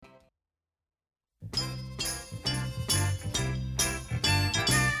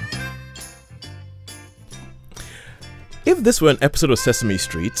If this were an episode of Sesame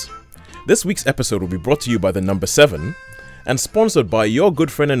Street, this week's episode will be brought to you by the number 7 and sponsored by your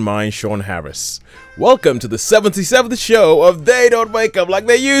good friend and mine, Sean Harris. Welcome to the 77th show of They Don't Wake Up Like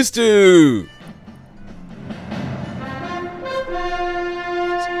They Used To!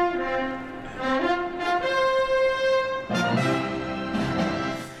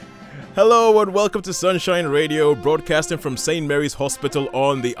 Hello and welcome to Sunshine Radio, broadcasting from St. Mary's Hospital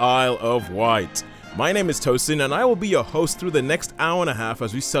on the Isle of Wight. My name is Tosin and I will be your host through the next hour and a half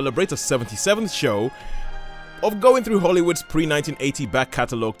as we celebrate the 77th show of going through Hollywood's pre-1980 back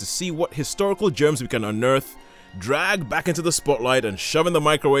catalogue to see what historical germs we can unearth, drag back into the spotlight and shove in the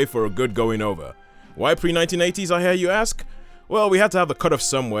microwave for a good going over. Why pre-1980s, I hear you ask? Well, we had to have the cutoff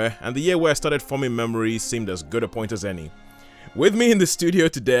somewhere, and the year where I started forming memories seemed as good a point as any. With me in the studio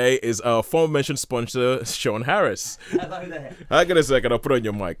today is our aforementioned sponsor, Sean Harris. Hello there. Hang on a second, I'll put on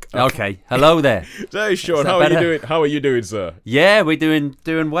your mic. Okay, hello there. Hey Sean, how are you doing? How are you doing, sir? Yeah, we're doing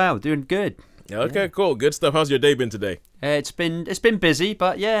well, doing good. Okay, cool, good stuff. How's your day been today? It's been busy,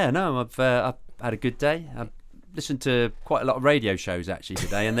 but yeah, no, I've had a good day. I've listened to quite a lot of radio shows actually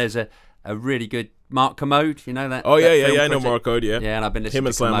today, and there's a really good Mark Commode, you know that? Oh that yeah, I know Mark Commode, yeah. Yeah, and I've been listening him to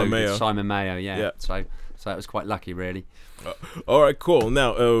and Simon Commode Mayo. with Simon Mayo, yeah. So it was quite lucky, really. All right, cool.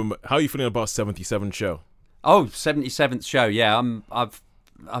 Now, how are you feeling about 77 show? Oh, 77th show, yeah. I've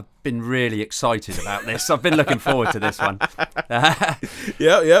been really excited about this. I've been looking forward to this one.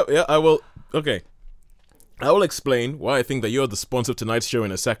 Yeah. I will. Okay. I will explain why I think that you're the sponsor of tonight's show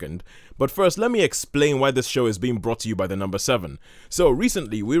in a second. But first, let me explain why this show is being brought to you by the number 7. So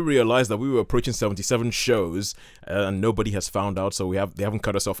recently, we realized that we were approaching 77 shows, and nobody has found out, so they haven't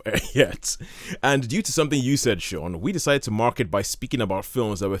cut us off air yet. And due to something you said, Sean, we decided to mark it by speaking about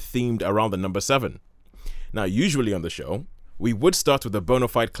films that were themed around the number 7. Now, usually on the show, we would start with a bona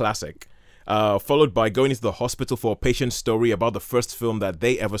fide classic, followed by going into the hospital for a patient's story about the first film that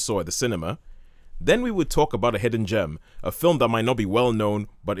they ever saw at the cinema. Then we would talk about a hidden gem, a film that might not be well known,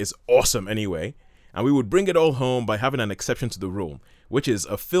 but is awesome anyway. And we would bring it all home by having an exception to the rule, which is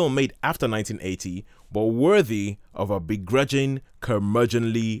a film made after 1980, but worthy of a begrudging,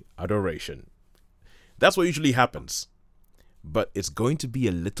 curmudgeonly adoration. That's what usually happens. But it's going to be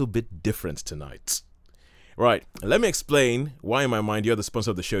a little bit different tonight. Right, let me explain why in my mind you're the sponsor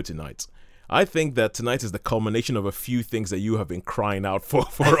of the show tonight. I think that tonight is the culmination of a few things that you have been crying out for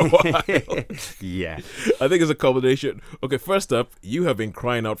a while. Yeah. I think it's a culmination. Okay, first up, you have been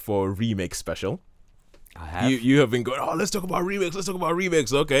crying out for a remake special. I have. You have been going, let's talk about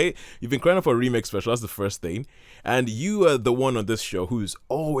remakes. Okay, you've been crying out for a remake special. That's the first thing. And you are the one on this show who's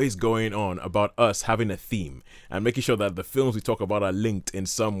always going on about us having a theme and making sure that the films we talk about are linked in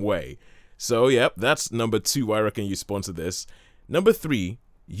some way. So, yep, that's number 2. Why I reckon you sponsor this. Number 3,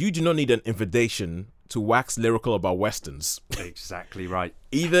 you do not need an invitation to wax lyrical about westerns. Exactly right.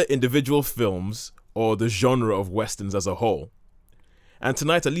 Either individual films or the genre of westerns as a whole. And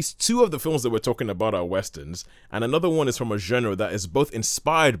tonight, at least 2 of the films that we're talking about are westerns, and another one is from a genre that is both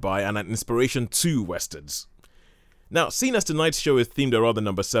inspired by and an inspiration to westerns. Now, seeing as tonight's show is themed around the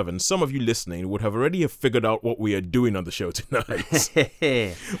number 7, some of you listening would have already figured out what we are doing on the show tonight.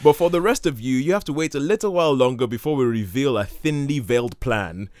 But for the rest of you, you have to wait a little while longer before we reveal a thinly veiled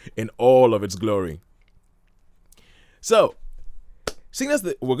plan in all of its glory. So, seeing as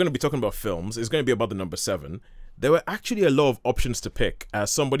we're going to be talking about films, it's going to be about the number 7, there were actually a lot of options to pick. As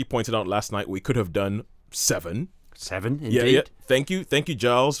somebody pointed out last night, we could have done 7. 7, indeed. Yeah. Thank you,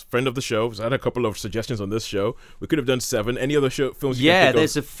 Giles, friend of the show. I had a couple of suggestions on this show. We could have done 7. Any other films you can think of?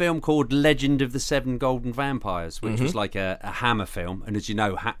 There's a film called Legend of the Seven Golden Vampires, which was like a Hammer film. And as you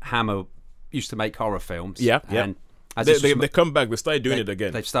know, Hammer used to make horror films. Yeah. And they come back. They started doing it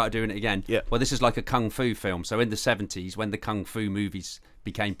again. They've started doing it again. Yeah. Well, this is like a kung fu film. So in the 70s, when the kung fu movies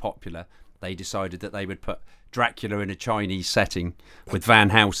became popular, they decided that they would put Dracula in a Chinese setting with Van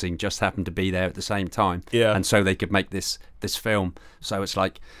Helsing just happened to be there at the same time. Yeah. And so they could make this film. So it's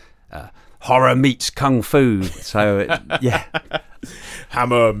like horror meets kung fu. So, yeah.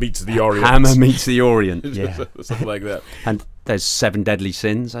 Hammer meets the Orient. Hammer meets the Orient, yeah. Something like that. And there's 7 Deadly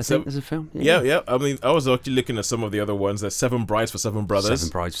Sins, I think, there's a film. Yeah. I mean, I was actually looking at some of the other ones. There's 7 Brides for 7 Brothers.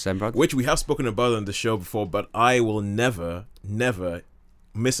 7 Brides for 7 Brothers. Which we have spoken about on the show before, but I will never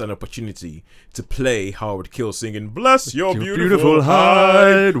miss an opportunity to play Howard Keel singing "Bless Your Beautiful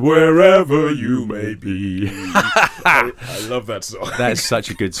Hide Wherever You May Be." I love that song. That is such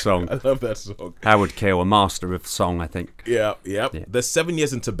a good song. I love that song. Howard Keel, a master of song, I think. Yeah. There's 7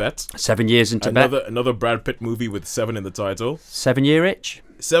 Years in Tibet. 7 Years in Tibet. Another Brad Pitt movie with 7 in the title. 7 Year Itch.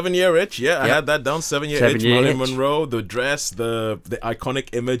 7-Year Itch, yeah, I Yep. had that down. 7-Year 7 Itch, Year Marilyn Itch. Monroe, the dress, the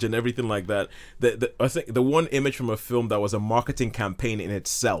iconic image, and everything like that. I think the one image from a film that was a marketing campaign in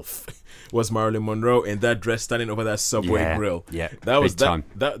itself was Marilyn Monroe in that dress standing over that Subway grill. Yeah, that was big time.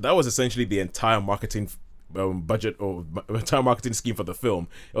 that was essentially the entire marketing budget or entire marketing scheme for the film.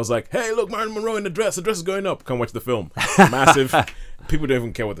 It was like, hey, look, Marilyn Monroe in the dress is going up. Come watch the film. Massive. People don't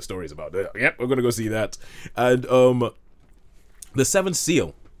even care what the story is about. Yep, we're gonna go see that. And the Seventh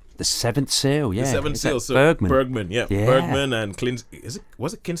Seal. The Seventh Seal, yeah. The Seventh Is Seal. that So Bergman. yeah. Yeah. Bergman and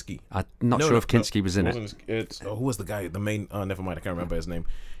was it Kinski? I'm not sure if Kinski was in it. Who was the guy? The main. Oh, never mind. I can't remember his name.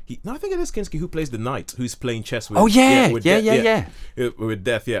 I think it is Kinski who plays the knight, who's playing chess with. Oh yeah, with yeah. With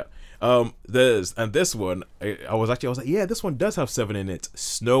Death, yeah. This one, I was like, yeah, this one does have 7 in it.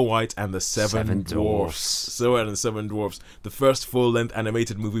 Snow White and the Seven Dwarfs. Snow White and the Seven Dwarfs, the first full-length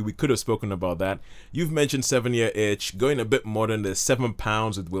animated movie. We could have spoken about that. You've mentioned 7-Year Itch, going a bit modern. There's 7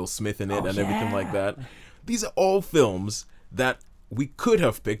 Pounds with Will Smith in it and everything like that. These are all films that we could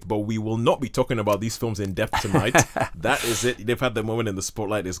have picked, but we will not be talking about these films in depth tonight. That is it. They've had the moment in the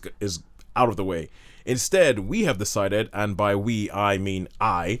spotlight is out of the way. Instead, we have decided, and by we I mean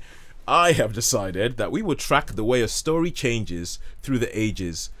I have decided that we will track the way a story changes through the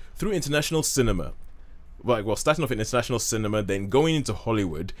ages, through international cinema. Well, starting off in international cinema, then going into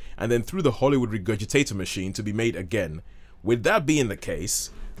Hollywood, and then through the Hollywood regurgitator machine to be made again. With that being the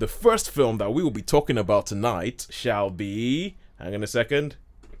case, the first film that we will be talking about tonight shall be... Hang on a second.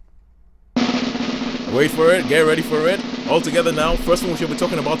 Wait for it. Get ready for it. All together now. First one we shall be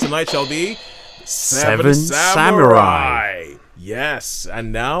talking about tonight shall be... Seven Samurai. Yes,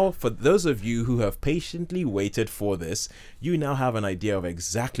 and now for those of you who have patiently waited for this, you now have an idea of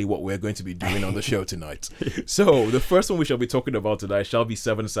exactly what we're going to be doing on the show tonight. So, the first one we shall be talking about tonight shall be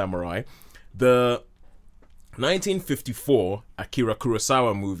Seven Samurai, the 1954 Akira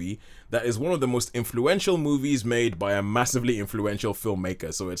Kurosawa movie that is one of the most influential movies made by a massively influential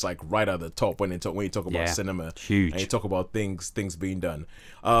filmmaker. So it's like right at the top when you talk about cinema, huge. And you talk about things being done.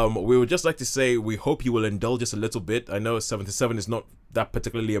 We would just like to say we hope you will indulge us a little bit. I know 77 is not that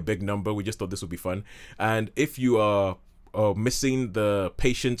particularly a big number. We just thought this would be fun. And if you are missing the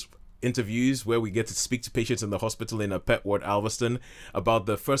patient interviews where we get to speak to patients in the hospital in a pet ward, Alveston, about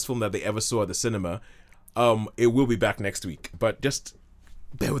the first film that they ever saw at the cinema, it will be back next week. But just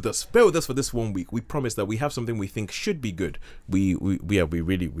bear with us for this 1 week. We promise that we have something we think should be good. We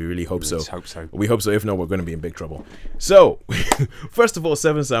really hope so. We hope so. If not, we're going to be in big trouble. So, first of all,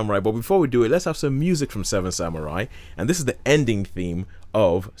 Seven Samurai. But before we do it, let's have some music from Seven Samurai. And this is the ending theme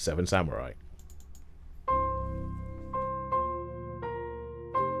of Seven Samurai.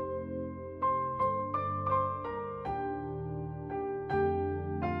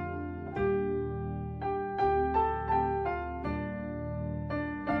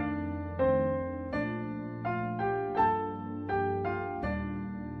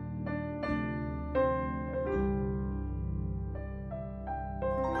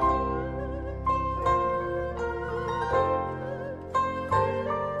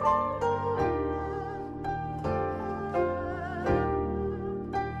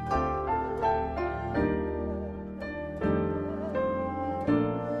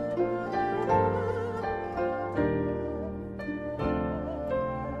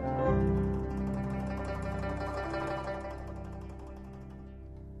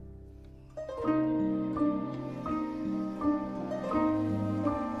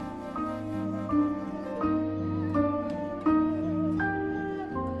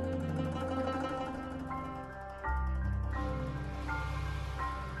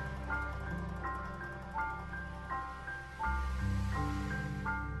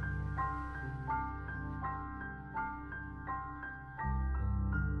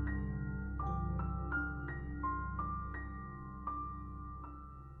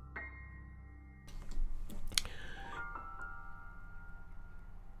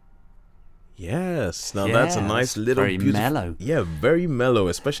 Yes, now that's a nice little very mellow. Yeah, very mellow,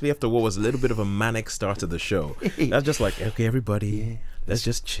 especially after what was a little bit of a manic start to the show. That's just like, okay, everybody, let's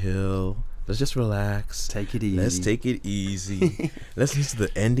just chill. Let's just relax. Take it easy. Let's take it easy. Let's listen to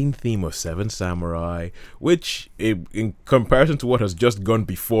the ending theme of Seven Samurai, which, in comparison to what has just gone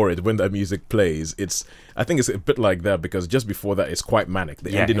before it, when that music plays, I think it's a bit like that, because just before that, it's quite manic.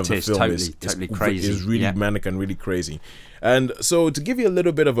 The ending of the film is crazy. Is really manic and really crazy. And so, to give you a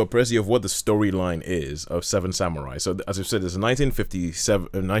little bit of a preview of what the storyline is of Seven Samurai, so as I said, it's a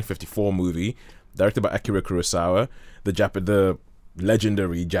 1954 movie directed by Akira Kurosawa, the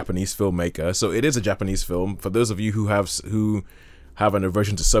legendary Japanese filmmaker. So it is a Japanese film. For those of you who have an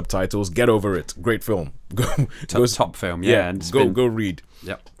aversion to subtitles, get over it. Great film. Top film, yeah. And go read.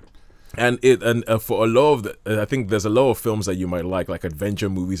 Yep. And for a lot of I think there's a lot of films that you might like adventure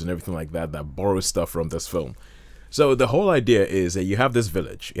movies and everything like that borrow stuff from this film. So the whole idea is that you have this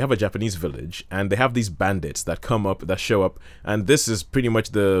village, you have a Japanese village, and they have these bandits that show up, and this is pretty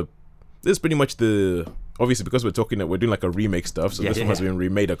much the obviously, because we're doing like a remake stuff, so this one has been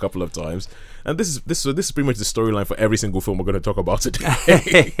remade a couple of times, and this is pretty much the storyline for every single film we're going to talk about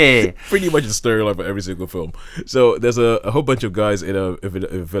today. Pretty much the storyline for every single film. So there's a whole bunch of guys in a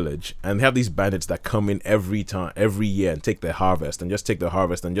village, and they have these bandits that come in every year and take their harvest, and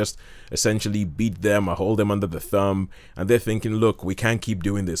just essentially beat them or hold them under the thumb, and they're thinking, look, we can't keep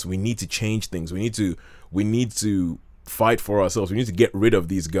doing this. We need to change things. We need to fight for ourselves. We need to get rid of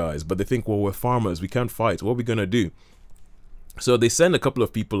these guys. But they think, well, we're farmers, we can't fight, what are we gonna do? So they send a couple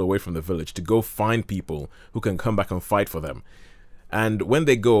of people away from the village to go find people who can come back and fight for them. And when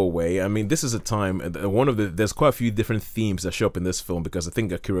they go away, I mean, this is a time, there's quite a few different themes that show up in this film, because I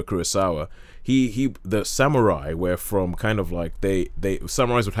think Akira Kurosawa, the samurai were from kind of like,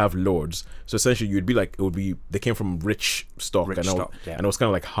 samurais would have lords, so essentially they came from rich stock, and it was kind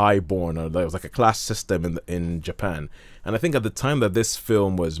of like highborn, or there was like a class system in Japan. And I think at the time that this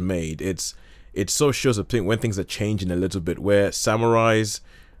film was made, it sort of shows when things are changing a little bit, where samurais,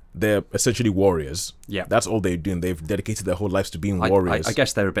 they're essentially warriors. Yeah, that's all they're doing. They've dedicated their whole lives to being warriors. I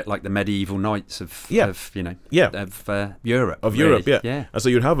guess they're a bit like the medieval knights of Europe. Of Europe, yeah. And so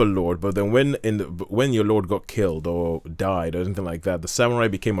you'd have a lord, but then when your lord got killed or died or anything like that, the samurai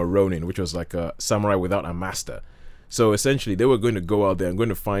became a ronin, which was like a samurai without a master. So essentially, they were going to go out there and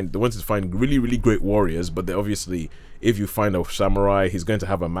wanted to find really, really great warriors. But obviously, if you find a samurai, he's going to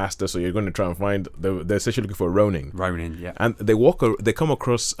have a master. So you're going to try and find. They're essentially looking for a ronin. Ronin, yeah. And they come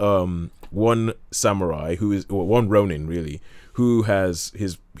across one samurai one ronin really,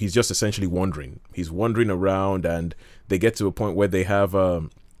 he's just essentially wandering. He's wandering around, and they get to a point where they have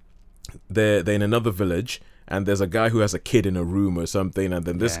they're in another village. And there's a guy who has a kid in a room or something, and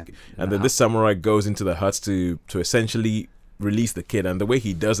then this samurai goes into the huts to essentially release the kid, and the way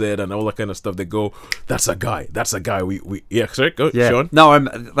he does it and all that kind of stuff, they go, "That's a guy. We sorry, go, Sean." No,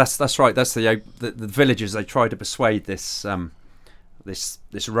 that's right. That's the villagers. They try to persuade this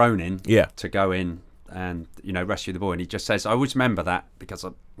ronin to go in and rescue the boy, and he just says, I always remember that, because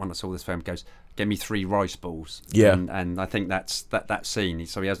when I saw this film, he goes, "Give me 3 rice balls." And I think that's that scene.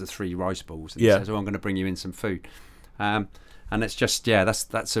 So he has the 3 rice balls, and he says, "Oh, I'm going to bring you in some food," and it's just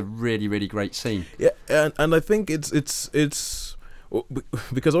that's a really, really great scene. And I think it's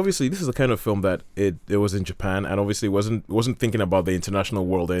because obviously this is the kind of film that it was in Japan, and obviously wasn't thinking about the international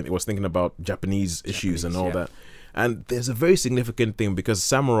world, and it was thinking about Japanese issues and all that. And there's a very significant thing, because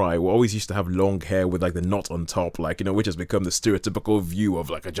samurai always used to have long hair with like the knot on top, which has become the stereotypical view of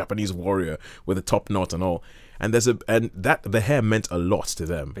like a Japanese warrior with a top knot and all. And the hair meant a lot to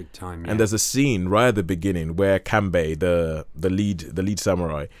them, big time. And there's a scene right at the beginning where Kanbei, the lead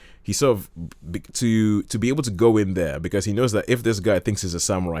samurai, he sort of to be able to go in there, because he knows that if this guy thinks he's a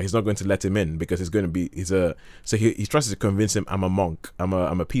samurai, he's not going to let him in, because he tries to convince him, I'm a monk, I'm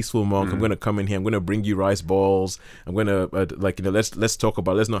a peaceful monk. I'm going to come in here, I'm going to bring you rice balls, I'm going to let's talk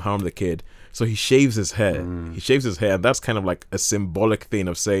about, let's not harm the kid. So he shaves his hair. And that's kind of like a symbolic thing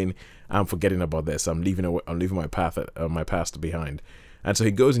of saying, I'm forgetting about this, I'm leaving my past behind. And so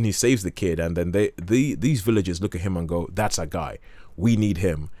he goes and he saves the kid, and then these villagers look at him and go, that's a guy, we need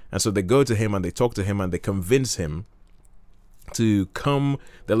him. And so they go to him and they talk to him and they convince him to come.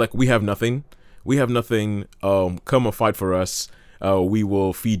 They're like, we have nothing, come and fight for us, we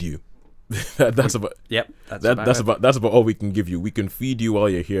will feed you. That's about all we can give you. We can feed you while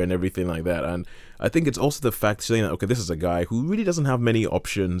you're here and everything like that. And I think it's also the fact saying that, okay, this is a guy who really doesn't have many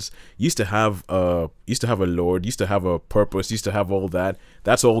options. Used to have a lord, used to have a purpose, used to have all that.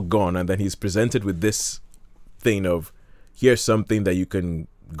 That's all gone, and then he's presented with this thing of, here's something that you can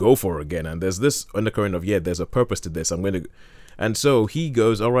go for again. And there's this undercurrent of, there's a purpose to this. And so he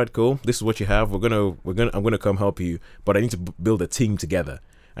goes, all right, cool, this is what you have. I'm gonna come help you, but I need to build a team together.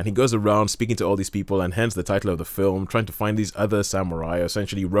 And he goes around speaking to all these people, and hence the title of the film, trying to find these other samurai,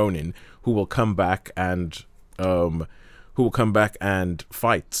 essentially ronin, who will come back and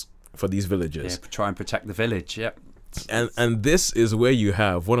fight for these villagers. Yeah, try and protect the village. Yep. And this is where you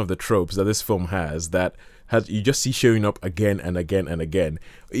have one of the tropes that this film has you just see showing up again and again and again,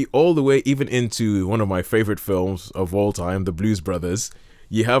 all the way even into one of my favorite films of all time, The Blues Brothers.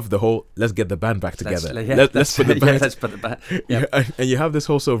 You have the whole, let's get the band back together. Let's put the band. Yep. And you have this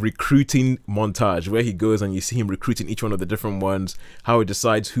whole sort of recruiting montage where he goes and you see him recruiting each one of the different ones, how he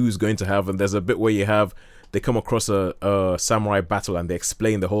decides who's going to have. And there's a bit where you have they come across a samurai battle, and they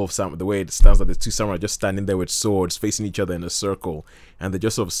explain the whole the way it stands, that there's two samurai just standing there with swords facing each other in a circle, and they're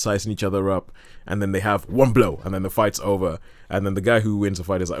just sort of sizing each other up, and then they have one blow, and then the fight's over, and then the guy who wins the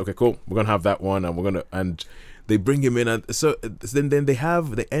fight is like, okay, cool, we're gonna have that one, and they bring him in, and so then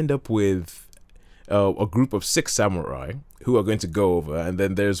they end up with a group of 6 samurai who are going to go over, and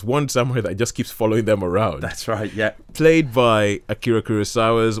then there's one samurai that just keeps following them around. That's right, yeah. Played by Akira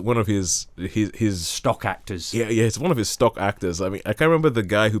Kurosawa's one of his stock actors. Yeah, it's one of his stock actors. I mean, I can't remember the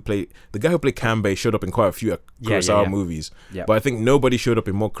guy who played Kanbei showed up in quite a few Kurosawa movies. Yeah. But I think nobody showed up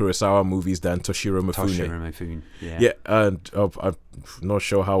in more Kurosawa movies than Toshiro Mifune. Yeah. Yeah, and I'm not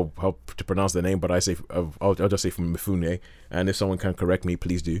sure how to pronounce the name, but I'll just say from Mifune, and if someone can correct me,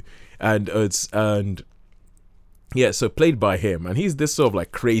 please do. Yeah, so played by him, and he's this sort of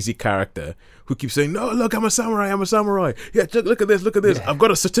like crazy character who keeps saying, "No, look, I'm a samurai. Yeah, look at this. Yeah. I've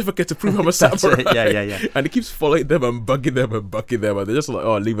got a certificate to prove I'm a samurai." Yeah. And he keeps following them and bugging them, and they're just like,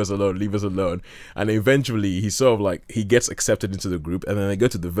 "Oh, leave us alone." And eventually, he gets accepted into the group, and then they go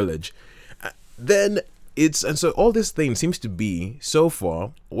to the village. So all this thing seems to be, so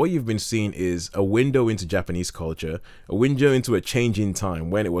far, what you've been seeing is a window into Japanese culture, a window into a change in time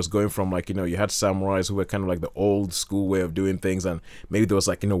when it was going from you had samurais who were kind of like the old school way of doing things, and maybe there was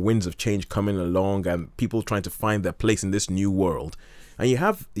winds of change coming along and people trying to find their place in this new world. And you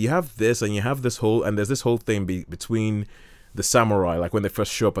have this, and you have this whole, and there's this whole thing between the samurai, like when they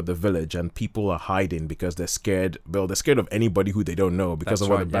first show up at the village and people are hiding because they're scared. Well, they're scared of anybody who they don't know because of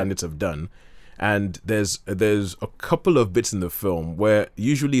what the bandits have done. And there's a couple of bits in the film where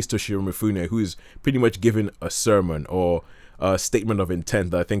usually it's Toshiro Mifune who's pretty much giving a sermon or a statement of intent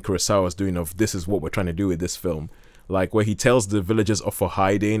that I think Kurosawa is doing of this is what we're trying to do with this film. Like where he tells the villagers off for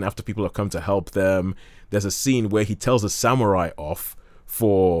hiding after people have come to help them. There's a scene where he tells the samurai off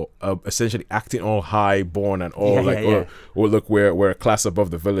for essentially acting all high-born and all or look, we're a class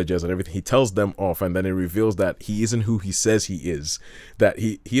above the villagers and everything. He tells them off, and then it reveals that he isn't who he says he is. That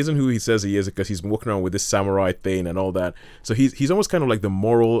he isn't who he says he is because he's walking around with this samurai thing and all that. So he's almost kind of like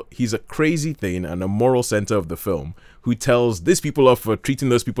he's a crazy thing and a moral center of the film who tells these people off for treating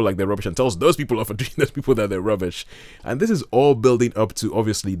those people like they're rubbish and tells those people off for treating those people that they're rubbish. And this is all building up to,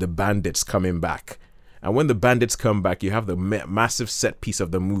 obviously, the bandits coming back. And when the bandits come back, you have the massive set piece of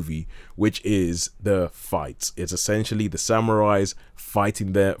the movie, which is the fight. It's essentially the samurais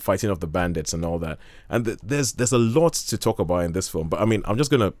fighting off the bandits and all that. And there's a lot to talk about in this film. But I mean, I'm just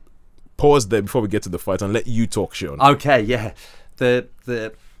gonna pause there before we get to the fight and let you talk, Sean. Okay, yeah. The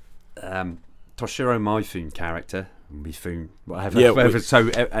Toshiro Mifune character, whatever. Yeah, so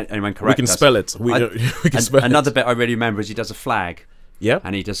anyone correct? We can spell it. We can spell it. Another bit I really remember is he does a flag. Yeah.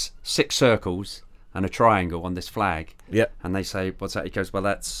 And he does 6 circles and a triangle on this flag. Yeah. And they say, what's that? He goes, well,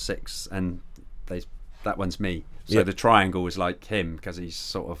 that's 6, and that one's me. So the triangle is like him because he's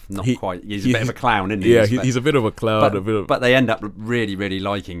sort of not quite. He's a bit of a clown, isn't he? Yeah, he's a bit of a clown. But they end up really, really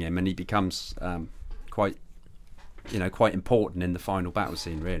liking him, and he becomes quite important in the final battle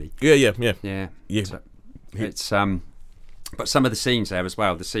scene. Really. Yeah. So it's but some of the scenes there as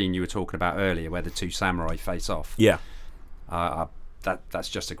well. The scene you were talking about earlier, where the 2 samurai face off. Yeah. That's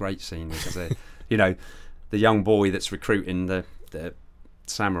just a great scene because the young boy that's recruiting the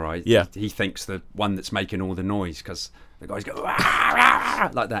samurai, he thinks the one that's making all the noise because the guys go rah, rah,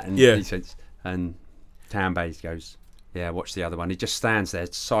 like that, and he says, and Kanbei goes, watch the other one. He just stands there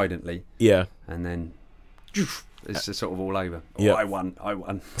silently, and then it's just sort of all over. I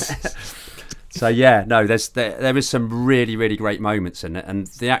won. So there is some really, really great moments in it, and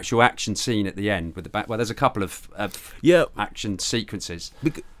the actual action scene at the end with the back. Well, there's a couple of action sequences.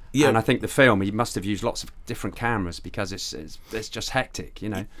 And I think the film, he must have used lots of different cameras because it's just hectic,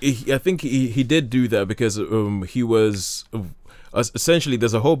 I think he did do that because he was essentially,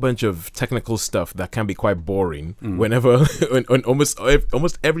 there's a whole bunch of technical stuff that can be quite boring. Whenever on almost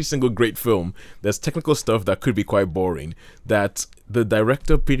every single great film, there's technical stuff that could be quite boring that the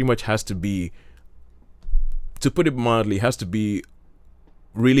director pretty much has to be, to put it mildly, has to be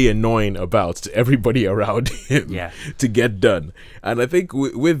really annoying about to everybody around him to get done. And I think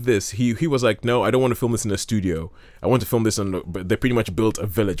with this, he was like, no, I don't want to film this in a studio. I want to film this but they pretty much built a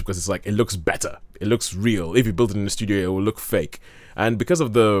village because it's like, it looks better. It looks real. If you build it in a studio, it will look fake. And because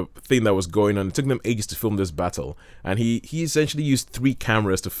of the thing that was going on, it took them ages to film this battle. And he essentially used 3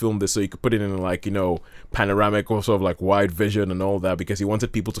 cameras to film this, so you could put it in panoramic or sort of like wide vision and all that, because he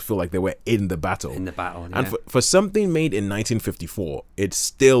wanted people to feel like they were in the battle. And for something made in 1954, it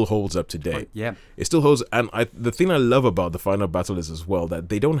still holds up today. It still holds. And the thing I love about the final battle is as well that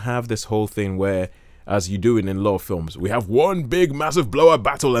they don't have this whole thing where, as you do in a lot of films, we have one big massive blow-up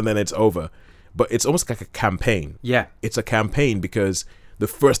battle and then it's over. but it's almost like a campaign. Yeah. It's a campaign because the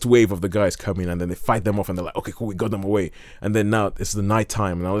first wave of the guys come in and then they fight them off and they're like, okay, cool, we got them away. And then now it's the night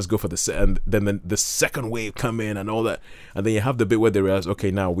time. Now let's go for and then the second wave come in and all that. And then you have the bit where they realize, okay,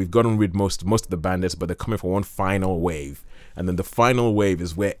 now we've gotten rid most of the bandits, but they're coming for one final wave. And then the final wave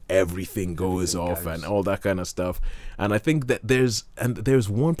is where everything goes off and all that kind of stuff. And I think that there's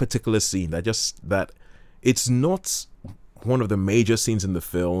one particular scene that it's not one of the major scenes in the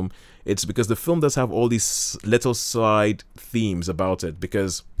film. It's because the film does have all these little side themes about it.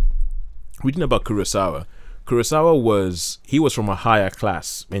 Because reading about Kurosawa was from a higher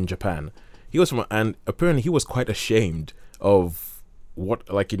class in Japan. And apparently he was quite ashamed of what,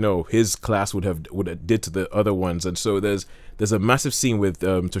 like, you know, his class would have did to the other ones. And so there's a massive scene with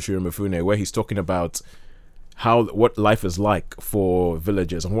Toshiro Mifune where he's talking about what life is like for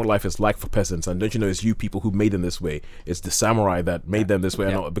villagers and what life is like for peasants. And don't you know, it's you people who made them this way. It's the samurai that made them this way,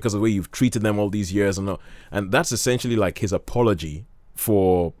 and all, because of the way you've treated them all these years and all. And that's essentially like his apology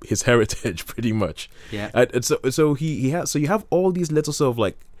for his heritage, pretty much. Yeah. And so you have all these little sort of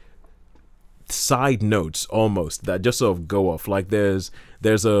like side notes almost that just sort of go off. Like there's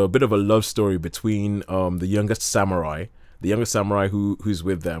a bit of a love story between the youngest samurai who's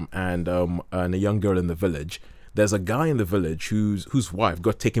with them and a young girl in the village. There's a guy in the village whose wife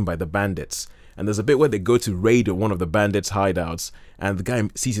got taken by the bandits, and there's a bit where they go to raid one of the bandits' hideouts, and the guy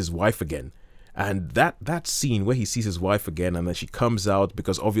sees his wife again. And that scene where he sees his wife again, and then she comes out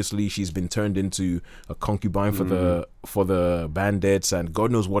because obviously she's been turned into a concubine for the bandits, and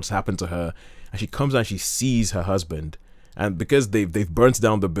God knows what's happened to her. And she comes out and she sees her husband, and because they've burnt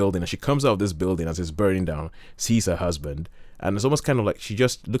down the building, and she comes out of this building as it's burning down, sees her husband, and it's almost kind of like she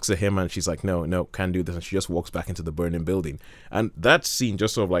just looks at him and she's like, no, can't do this, and she just walks back into the burning building. And that scene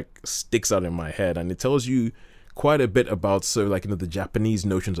just sort of like sticks out in my head, and it tells you quite a bit about the Japanese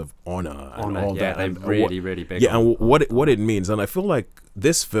notions of honor and all that. They're and really big. Yeah, and what it means. And I feel like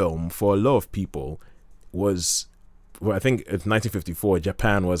this film, for a lot of people, was, well, I think in 1954,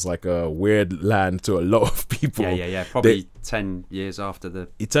 Japan was like a weird land to a lot of people. Yeah. Probably 10 years after the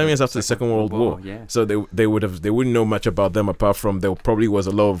 10 years after the Second World War. Yeah. So they wouldn't know much about them apart from there probably was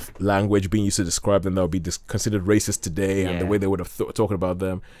a lot of language being used to describe them that would be considered racist today, and the way they would have talked about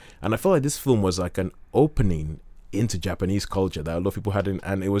them. And I feel like this film was like an opening into Japanese culture that a lot of people hadn't,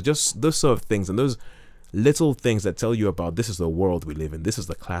 and it was just those sort of things and those little things that tell you about this is the world we live in, this is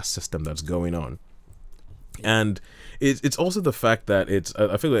the class system that's going on. And it's also the fact that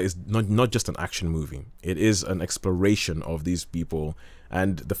I feel like it's not just an action movie. It is an exploration of these people,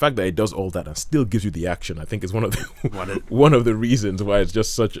 and the fact that it does all that and still gives you the action, I think, is one of the reasons why it's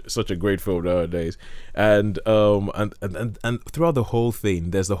just such a great film nowadays. And throughout the whole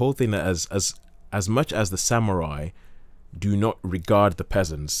thing, there's the whole thing that as much as the samurai do not regard the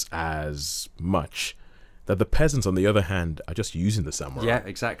peasants as much, that the peasants, on the other hand, are just using the samurai. Yeah,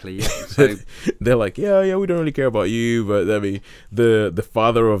 exactly. Yeah. So they're like, yeah, we don't really care about you. But I mean, the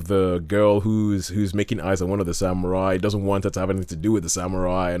father of the girl who's making eyes on one of the samurai doesn't want her to have anything to do with the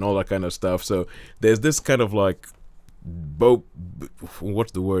samurai and all that kind of stuff. So there's this kind of like,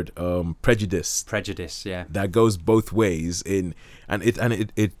 what's the word? Prejudice. Yeah. That goes both ways and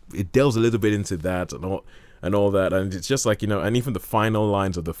it delves a little bit into that and all that, and it's just like, you know, and even the final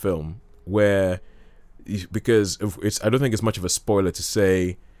lines of the film where. Because I don't think it's much of a spoiler to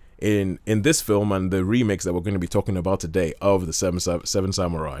say in this film and the remakes that we're going to be talking about today of the Seven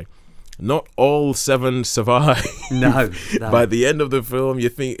Samurai, not all seven survive. No. By the end of the film, you're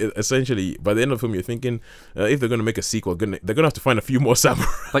thinking if they're going to make a sequel, they're going to have to find a few more samurai.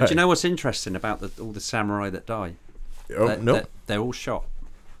 But you know what's interesting about all the samurai that die? They're all shot.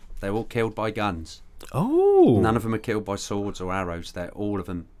 They're all killed by guns. Oh. None of them are killed by swords or arrows. They're all of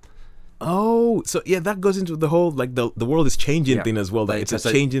them. Oh, so yeah, that goes into the whole like the world is changing thing as well. That it's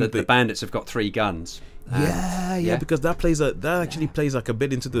a changing thing. The bandits have got 3 guns. Yeah, because that actually plays like a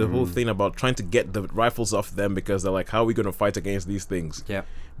bit into the whole thing about trying to get the rifles off them, because they're like, how are we going to fight against these things? Yeah.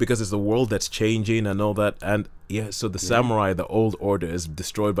 Because it's the world that's changing and all that, and so the samurai, the old order, is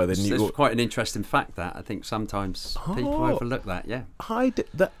destroyed by the new. It's quite an interesting fact that I think sometimes people overlook that. Yeah.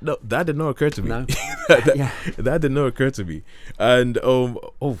 That did not occur to me. No. that did not occur to me. And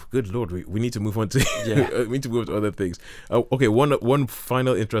good lord, we need to move on to we need to move to other things. Okay, one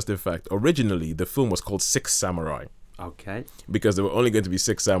final interesting fact. Originally, the film was called 6 Samurai. Okay. Because there were only going to be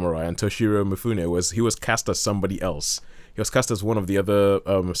 6 samurai, and Toshiro Mifune was cast as somebody else. He was cast as one of the other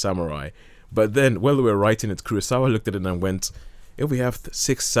samurai. But then, while we were writing it, Kurosawa looked at it and went, if we have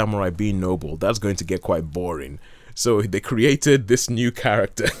 6 samurai being noble, that's going to get quite boring. So they created this new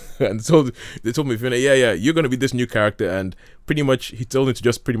character, and so they told me, yeah, you're gonna be this new character, and pretty much he told him to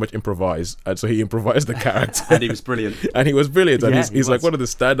just pretty much improvise, and so he improvised the character, and he was brilliant. And he was brilliant, and Yeah, he's he like was. one of the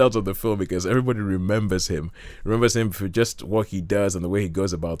standouts of the film because everybody remembers him for just what he does and the way he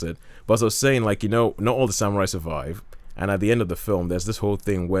goes about it. But as I was saying, like, not all the samurai survive, and at the end of the film, there's this whole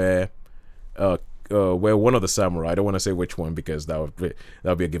thing where one of the samurai, I don't want to say which one because that would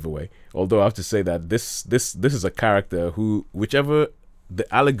be a giveaway. Although I have to say that this is a character who, whichever the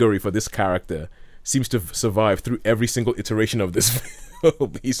allegory for this character seems to survive through every single iteration of this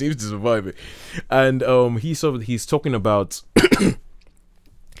film. He seems to survive it, and he's talking about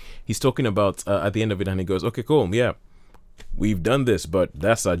at the end of it, and he goes, okay, cool, yeah, we've done this, but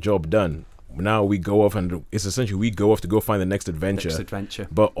that's our job done. Now we go off, and it's essentially we go off to go find the next adventure.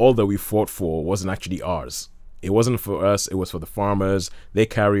 But all that we fought for wasn't actually ours. It wasn't for us. It was for the farmers. They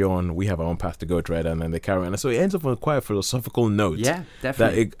carry on. We have our own path to go, tread, and then they carry on. And so it ends up on quite a philosophical note. Yeah,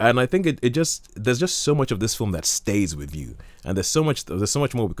 definitely. And I think there's just so much of this film that stays with you, and there's so much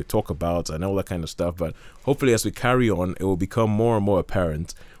more we could talk about and all that kind of stuff. But hopefully, as we carry on, it will become more and more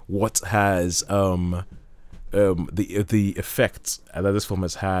apparent what has the effects that this film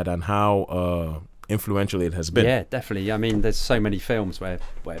has had and how influential it has been. Yeah, definitely. I mean, there's so many films where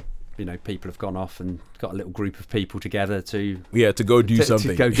people have gone off and got a little group of people together to go do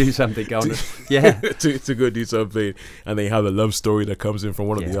something. To go do something. Go on. Yeah. to go do something, and they have a love story that comes in from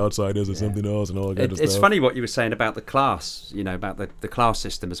one of the outsiders or something else, and all that kind of stuff. It's funny what you were saying about the class. About the class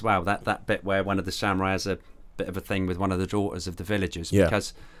system as well. That bit where one of the samurai has a bit of a thing with one of the daughters of the villagers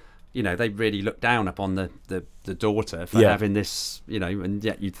because. They really look down upon the daughter for having this, and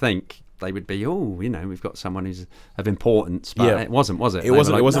yet you'd think they would be, we've got someone who's of importance, but it wasn't, was it? It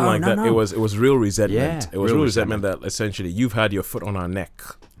wasn't like that. No. It was real resentment. Yeah, it was real resentment that essentially you've had your foot on our neck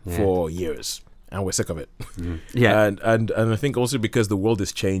for years, and we're sick of it. Yeah, and I think also because the world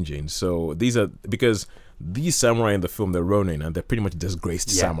is changing. So because these samurai in the film, they're Ronin, and they're pretty much disgraced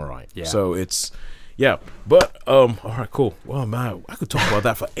samurai. Yeah. So it's. Yeah, but all right, cool. Well, man, I could talk about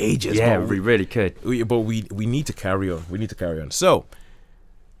that for ages. Yeah, we really could. But we need to carry on. So,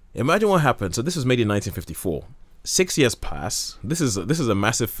 imagine what happened. So this was made in 1954. 6 years pass. This is a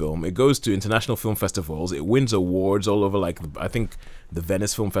massive film. It goes to international film festivals. It wins awards all over. Like I think the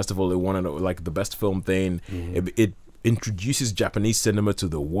Venice Film Festival, it won like the best film thing. Mm-hmm. It introduces Japanese cinema to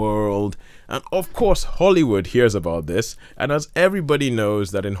the world, and of course Hollywood hears about this, and as everybody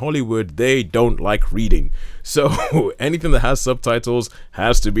knows that in Hollywood they don't like reading, so anything that has subtitles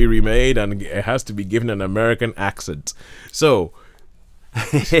has to be remade and it has to be given an American accent. So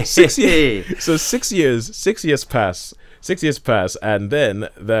 6 years so 6 years pass, and then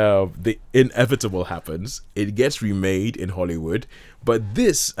the inevitable happens. It gets remade in Hollywood. But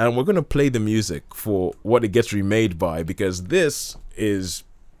and we're going to play the music for what it gets remade by, because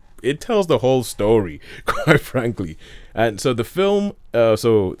it tells the whole story, quite frankly. And so the film,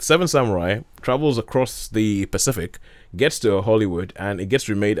 Seven Samurai travels across the Pacific, gets to Hollywood, and it gets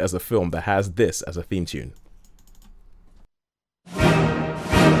remade as a film that has this as a theme tune.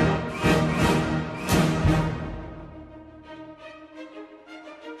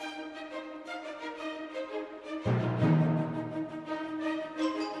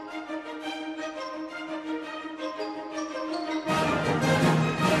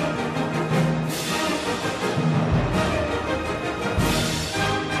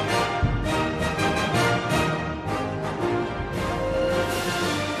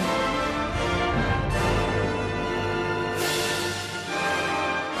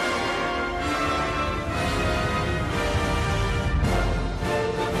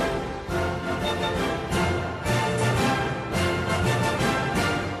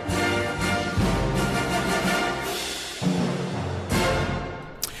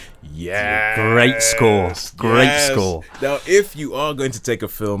 Yes. Great score. Now, if you are going to take a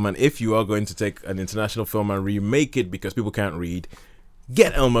film, and if you are going to take an international film and remake it because people can't read,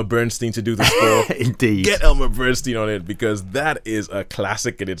 get Elmer Bernstein to do the score. Indeed. Get Elmer Bernstein on it, because that is a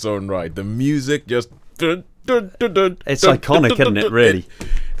classic in its own right. The music just... It's iconic, isn't it, really?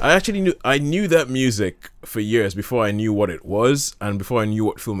 I knew that music for years before I knew what it was and before I knew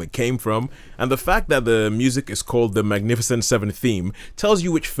what film it came from. And the fact that the music is called the Magnificent Seven theme tells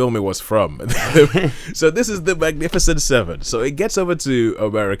you which film it was from. So this is the Magnificent Seven. So it gets over to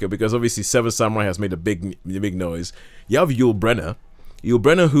America because obviously Seven Samurai has made a big noise. You have Yul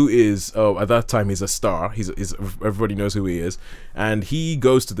Brynner, who is at that time he's a star. He's everybody knows who he is, and he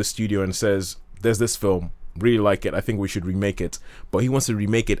goes to the studio and says, "There's this film. Really like it. I think we should remake it." But he wants to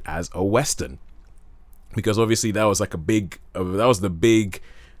remake it as a Western, because obviously that was like that was the big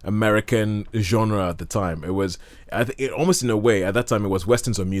American genre at the time. It was, I think, almost in a way at that time it was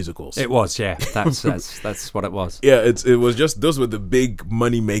westerns or musicals. It was, yeah. That's what it was. Yeah, it was just those were the big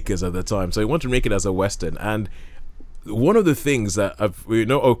money makers at the time. So you want to make it as a western, and one of the things that we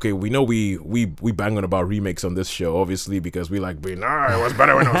know bang on about remakes on this show, obviously, because we like being, it was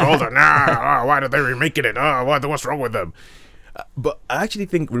better when it was older. Why did they remaking it? What's wrong with them? But I actually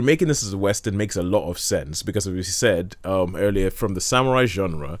think remaking this as a western makes a lot of sense because, as we said earlier, from the samurai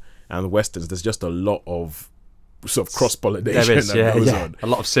genre and westerns, there's just a lot of sort of cross-pollination there is, that goes on. A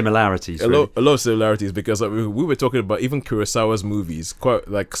lot of similarities. A lot of similarities because we were talking about even Kurosawa's movies, quite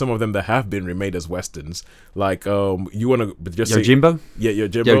like some of them that have been remade as westerns. Like you want to just Yojimbo? Yeah,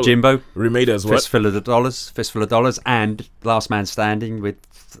 Yojimbo remade as what? Fistful of Dollars, and Last Man Standing with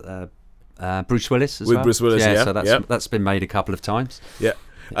Bruce Willis as well. Bruce Willis, yeah. So that's been made a couple of times. Yeah,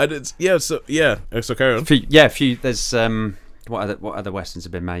 and so carry on. Few. There's what other westerns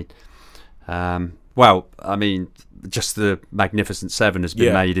have been made? Well, I mean, just the Magnificent Seven has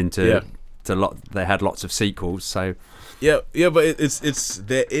been made into lot. They had lots of sequels, so but it's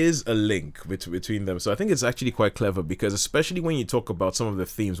there is a link between them. So I think it's actually quite clever because, especially when you talk about some of the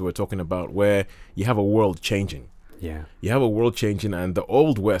themes we're talking about, where you have a world changing. Yeah, you have a world changing, and the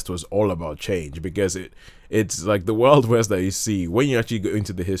Old West was all about change because it's like the Wild West that you see when you actually go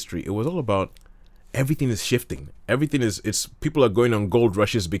into the history. It was all about everything is shifting. Everything is people are going on gold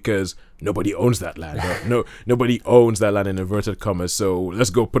rushes because nobody owns that land. Nobody owns that land in inverted commas. So let's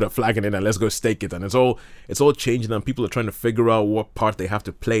go put a flag in it and let's go stake it. And it's all changing, and people are trying to figure out what part they have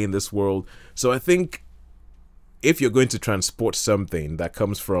to play in this world. So I think if you're going to transport something that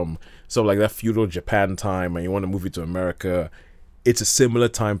comes from sort of like that feudal Japan time and you want to move it to America, it's a similar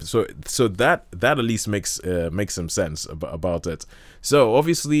time. So that at least makes some sense about it. So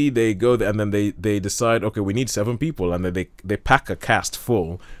obviously they go there and then they decide, okay, we need 7 people, and then they pack a cast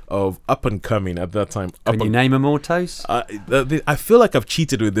full of up and coming at that time. Can you name them all, Toast? I feel like I've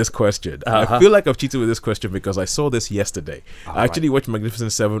cheated with this question. I feel like I've cheated with this question because I saw this yesterday. I actually watched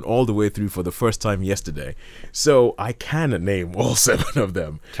Magnificent Seven all the way through for the first time yesterday, so I can name all 7 of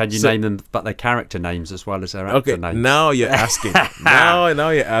them. Can you name them, but their character names as well as their actor names? Now you're asking. now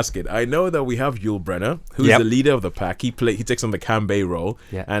you're asking. I know that we have Yul Brynner, who's the leader of the pack. He takes on the Kanbei role,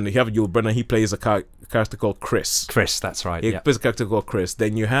 and you have Yul Brynner. He plays a character called Chris. Chris, that's right. He plays a character called Chris.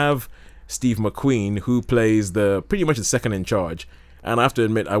 Then you have Steve McQueen, who plays pretty much the second in charge. And I have to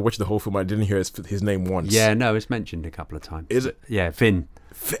admit, I watched the whole film. I didn't hear his name once. Yeah, no, it's mentioned a couple of times. Is it? Yeah, Finn.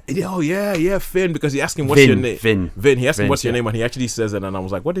 Oh yeah, Finn. Because he asked him what's your name. Vin. He asked him what's your name, and he actually says it. And I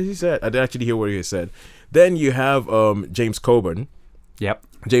was like, what did he say? I didn't actually hear what he said. Then you have James Coburn. Yep.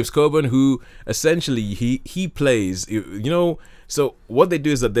 James Coburn, who essentially he plays, so what they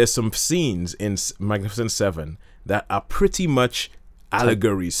do is that there's some scenes in Magnificent Seven that are pretty much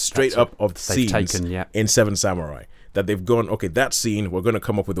allegories straight up of scenes in Seven Samurai. That they've gone, okay, that scene, we're going to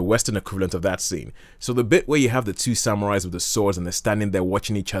come up with the Western equivalent of that scene. So the bit where you have the 2 samurais with the swords and they're standing there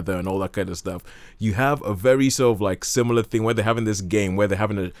watching each other and all that kind of stuff, you have a very sort of like similar thing where they're having this game where they're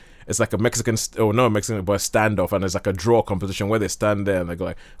having it's like a Mexican, but a standoff, and it's like a draw competition where they stand there and they go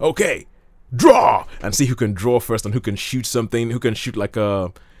like, okay, draw, and see who can draw first and who can shoot something, who can shoot like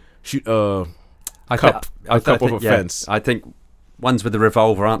a cup off a fence. I think one's with the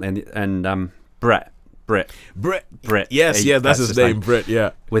revolver, aren't they? And Britt. Yes, that's his name, Britt.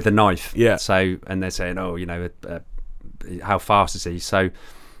 Yeah, with a knife. Yeah. So, and they're saying, how fast is he? So,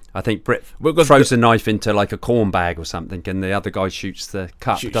 I think Britt throws a knife into like a corn bag or something, and the other guy shoots the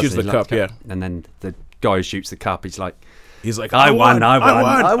cup. Shoots the cup, yeah. And then the guy who shoots the cup, he's like, I won.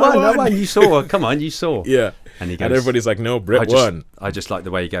 You saw. Come on, you saw. Yeah. And he goes, and everybody's like, no, Britt won. I just like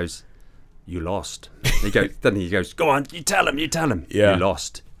the way he goes, you lost. Then he goes, go on, you tell him. Yeah. You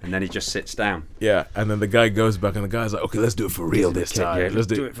lost. And then he just sits down. Yeah, and then the guy goes back, and the guy's like, "Okay, let's do it for real this time. Yeah, let's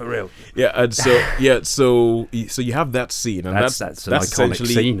do it for real." Yeah, and so you have that scene, and that's an iconic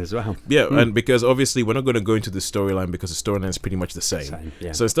scene as well. Yeah, and because obviously we're not going to go into the storyline because the storyline is pretty much the same.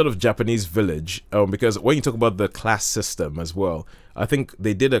 Yeah. So instead of Japanese village, because when you talk about the class system as well, I think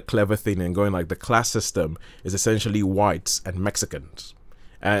they did a clever thing in going like the class system is essentially whites and Mexicans,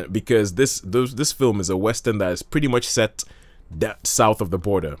 and because this film is a western that is pretty much set that south of the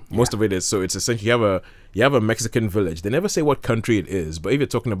border. Most of it is, so it's essentially you have a Mexican village. They never say what country it is, but if you're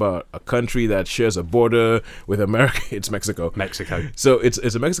talking about a country that shares a border with America, it's Mexico. So it's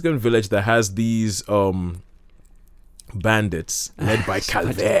a Mexican village that has these bandits led by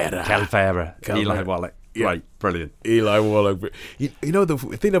Calvera. Eli Wallach. Yeah. Right, brilliant. Eli Wallach. You know the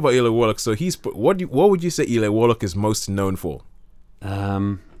thing about Eli Wallach. So what would you say Eli Wallach is most known for?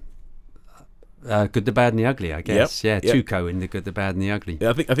 Good, the Bad and the Ugly, I guess. Yep, Yeah, yep. Tuco in the Good, the Bad and the Ugly. Yeah,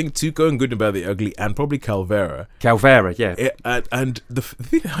 I think Tuco and Good and Bad, the Ugly, and probably Calvera. Calvera, yeah. And the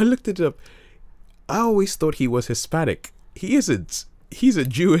thing, I looked it up. I always thought he was Hispanic. He isn't. He's a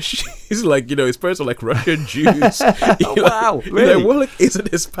Jewish. He's like, his parents are like Russian Jews. Oh, wow, really? Like, Warlock isn't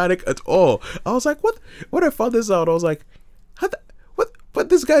Hispanic at all. I was like, what? When I found this out, I was like, what? But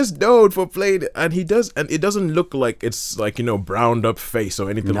this guy's known for playing, and he does, and it doesn't look like it's like browned up face or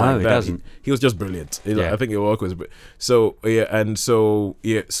anything like that. No, it doesn't. He was just brilliant. Yeah. I think Warlock was. So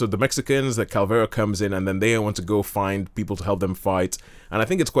the Mexicans, that Calvera comes in, and then they want to go find people to help them fight, and I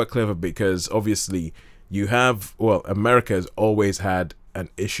think it's quite clever because obviously. America has always had an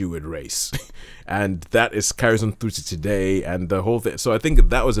issue with race, and that carries on through to today, and the whole thing. So I think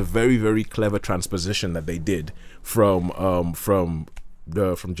that was a very, very clever transposition that they did from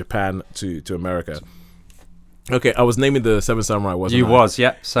Japan to America. Okay, I was naming the Seven Samurai, wasn't I? You was,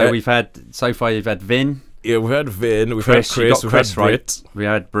 yeah. So so far you've had Vin. Yeah, we've had Vin, we've Chris, had Chris, we've had right. Brit. We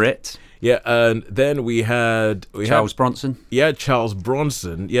had Brit. Yeah, and then we had Charles Bronson. Yeah, Charles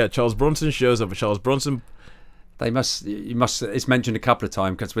Bronson. Yeah, Charles Bronson shows up. Charles Bronson. It's mentioned a couple of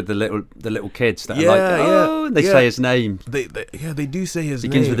times because with the little kids that Yeah, are like, they say his name. They do say his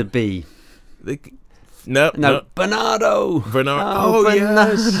Begins name. with a B. No, Bernardo. Oh,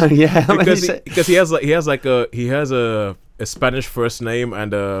 yes. Yeah, because he has a Spanish first name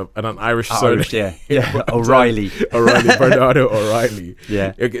and an Irish surname. Yeah. O'Reilly. Bernardo O'Reilly.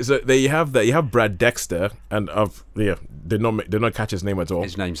 Yeah. Okay, so there you have that. You have Brad Dexter, and did not catch his name at all.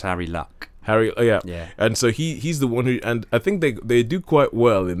 His name's Harry Luck. Harry, Yeah. And so he's the one who, and I think they do quite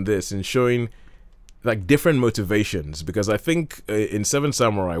well in this, in showing like different motivations, because I think in Seven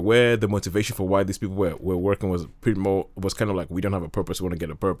Samurai, where the motivation for why these people were working was kind of like, we don't have a purpose, we want to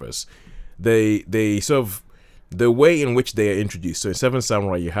get a purpose. They sort of, the way in which they are introduced. So in Seven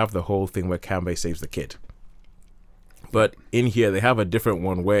Samurai, you have the whole thing where Kanbei saves the kid, but in here they have a different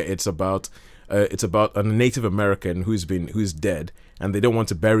one where it's about a Native American who's dead, and they don't want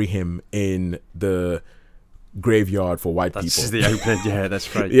to bury him in the graveyard for white people. That's the opening. Yeah,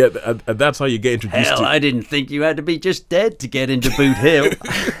 that's right. Yeah, and that's how you get introduced. Hell, I didn't think you had to be just dead to get into Boot Hill.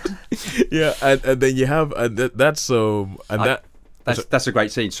 Yeah, and then you have that's a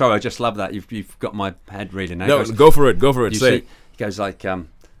great scene. Sorry, I just love that. You've got my head reeling now. No, go for it. Say it. He goes like,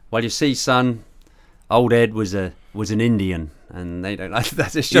 well, you see, son, old Ed was an Indian, and they don't like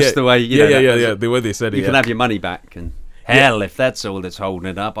that. It's just the way the way they said it. You can have your money back, and hell, if that's all that's holding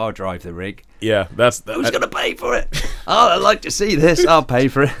it up, I'll drive the rig. Yeah, who's going to pay for it? Oh, I'd like to see this. I'll pay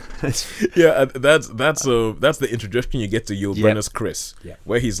for it. Yeah, that's the introduction you get to Yul Brynner's Chris,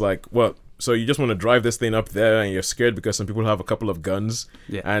 where he's like, well, so you just want to drive this thing up there, and you're scared because some people have a couple of guns,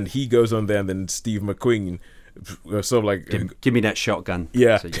 and he goes on there, and then Steve McQueen sort of like, give me that shotgun.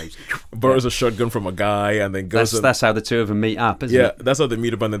 Yeah, so he goes, borrows a shotgun from a guy, and then goes. That's how the two of them meet up, isn't it? Yeah, that's how they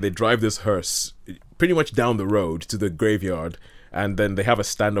meet up, and then they drive this hearse pretty much down the road to the graveyard, and then they have a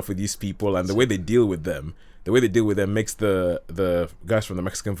standoff with these people, and the way they deal with them makes the guys from the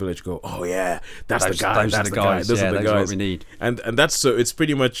Mexican village go, oh yeah, that's the guy. Those are the guys. What we need. And that's, so it's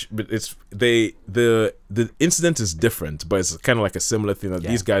pretty much, it's the incident is different, but it's kind of like a similar thing that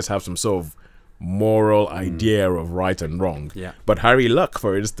these guys have some sort of moral idea of right and wrong. Yeah. But Harry Luck,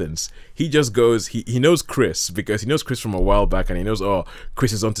 for instance, he just goes, he knows Chris, because he knows Chris from a while back, and he knows, oh,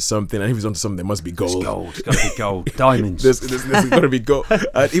 Chris is onto something, and if he's onto something, there must be gold. It's got to be gold. Diamonds. there's got to be gold.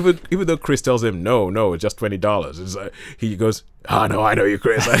 And even though Chris tells him, no, it's just $20, he goes, no, I know you,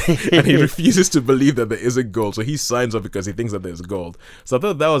 Chris. And he refuses to believe that there isn't gold. So he signs up because he thinks that there's gold. So I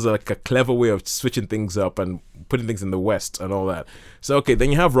thought that was like a clever way of switching things up and putting things in the West and all that. So, okay, then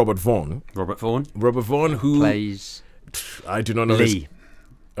you have Robert Vaughn, who plays... I do not know Lee.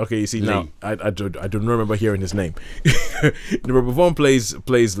 Okay, you see, now I don't remember hearing his name. Robert Vaughn plays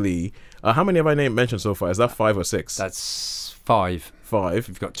Lee. How many have I mentioned so far? Is that 5 or 6? That's 5. 5.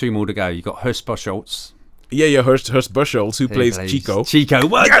 You've got 2 more to go. You've got Hurst Buchholz. Yeah, Hurst Buchholz, who plays Chico.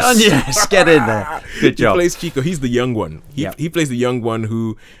 Well done, yes, get in there. Good job. He plays Chico. He's the young one. He plays the young one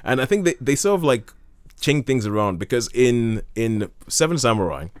who, and I think they sort of like change things around, because in Seven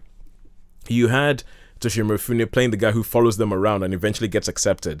Samurai, you had Toshiro Mifune playing the guy who follows them around and eventually gets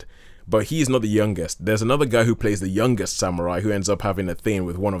accepted. But he is not the youngest. There's another guy who plays the youngest samurai who ends up having a thing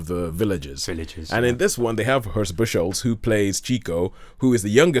with one of the villagers. And in this one, they have Hurst Buchholz, who plays Chico, who is the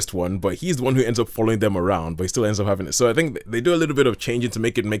youngest one, but he's the one who ends up following them around, but he still ends up having it. So I think they do a little bit of changing to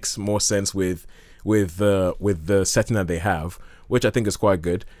make it makes more sense with the setting that they have, which I think is quite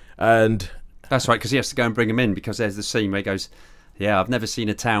good. And that's right, because he has to go and bring him in, because there's the scene where he goes, yeah, I've never seen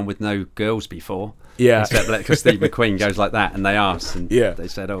a town with no girls before. Yeah. Because Steve McQueen goes like that, and they asked, and they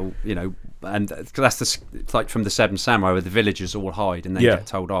said, oh, and it's like from the Seven Samurai where the villagers all hide and they Yeah. get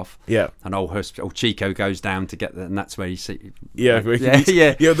told off. Yeah. And old Chico goes down to get and that's where you see. Yeah,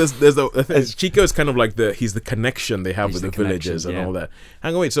 Yeah. There's Chico's kind of like he's the connection they have He's with the the villagers and connection, all that.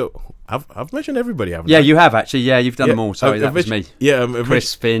 Hang on, wait. So I've mentioned everybody, haven't Yeah, I? you have actually. Yeah, you've done Yeah, them all. Sorry, that was me. Yeah,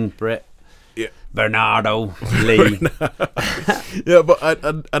 Chris, Finn, Britt, Yeah. Bernardo, Lee. Yeah, but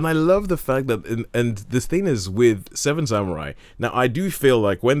I love the fact that and this thing is with Seven Samurai. Now I do feel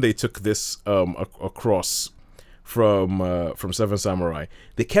like when they took this across from Seven Samurai,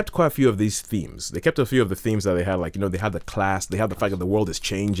 they kept quite a few of these themes. They kept a few of the themes that they had, like, they had the class, they had the fact that the world is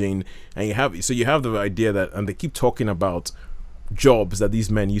changing, and you have the idea that, and they keep talking about jobs that these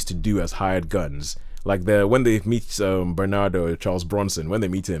men used to do as hired guns. Like when they meet Bernardo, Charles Bronson, when they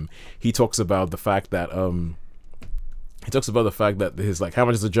meet him, he talks about the fact that he's like, how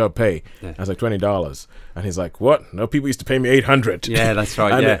much does the job pay? Yeah. And it's like $20, and he's like, what? No, people used to pay me $800. Yeah, that's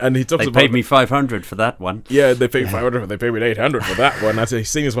right. and, yeah, and he talks they about paid me $500 for that one. Yeah, they paid $500. They paid me $800 for that one. That's he's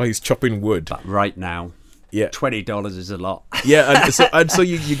saying is why he's chopping wood. But right now, Yeah, $20 is a lot. yeah, and so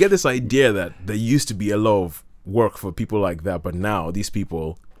you get this idea that there used to be a lot of work for people like that, but now these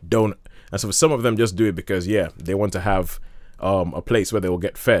people don't. And so some of them just do it because they want to have a place where they will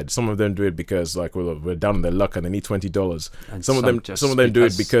get fed. Some of them do it because we're down on their luck and they need $20. And some of them do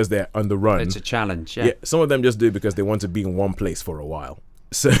it because they're on the run. It's a challenge. Yeah. Some of them just do it because they want to be in one place for a while.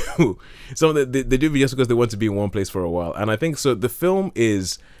 So some of them, they do it just because they want to be in one place for a while. And I think so. The film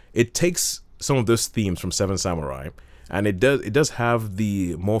it takes some of those themes from Seven Samurai, and it does have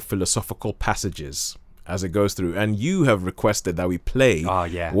the more philosophical passages as it goes through. And you have requested that we play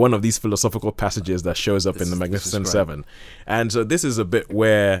one of these philosophical passages that shows up in the Magnificent Seven. And so this is a bit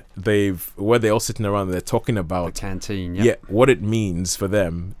where they're all sitting around and they're talking about the canteen. Yeah, what it means for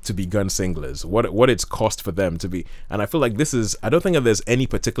them to be gunsinglers, what it's cost for them to be. And I feel like I don't think that there's any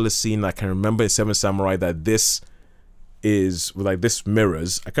particular scene I can remember in Seven Samurai that this is like this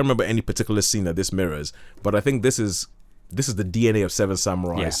mirrors. I can't remember any particular scene that this mirrors, but I think this is the DNA of Seven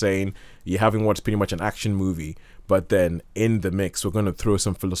Samurai, saying you're having what's pretty much an action movie, but then in the mix we're going to throw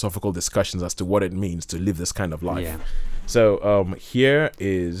some philosophical discussions as to what it means to live this kind of life. Yeah. So here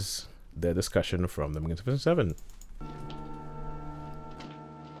is the discussion from the Magnificent Seven.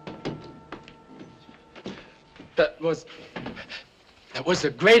 That was the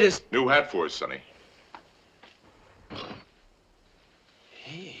greatest. New hat for us, Sonny.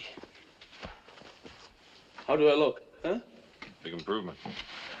 Hey. How do I look? Huh? Big improvement.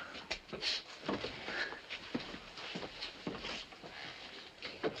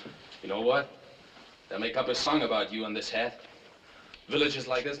 You know what? They make up a song about you on this hat. Villages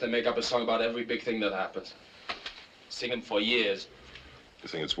like this, they make up a song about every big thing that happens. Sing 'em for years. You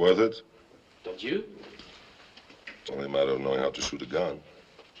think it's worth it? Don't you? It's only a matter of knowing how to shoot a gun.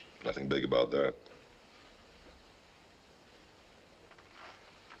 Nothing big about that.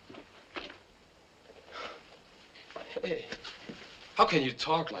 Hey, how can you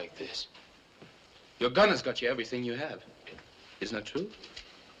talk like this? Your gun has got you everything you have. Isn't that true?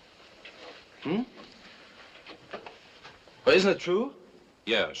 Well, isn't it true?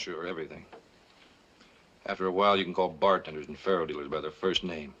 Yeah, sure, everything. After a while, you can call bartenders and faro dealers by their first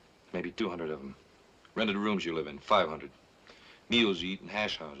name. Maybe 200 of them. Rented rooms you live in, 500. Meals you eat in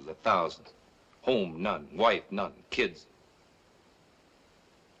hash houses, 1,000. Home, none. Wife, none. Kids,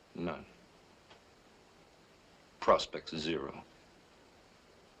 none. Prospects, 0.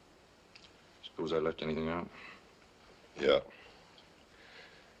 Suppose I left anything out? Yeah.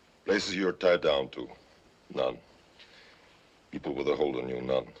 Places you're tied down to. None. People with a hold on you.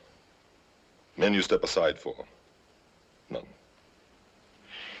 None. Men you step aside for. None.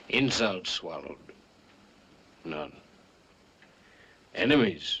 Insults swallowed. None.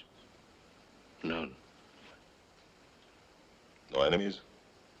 Enemies. None. No enemies?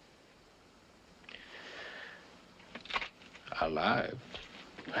 Alive.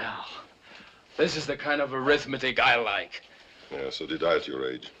 Well, this is the kind of arithmetic I like. Yeah, so did I at your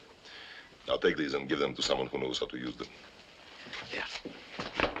age. Now take these and give them to someone who knows how to use them.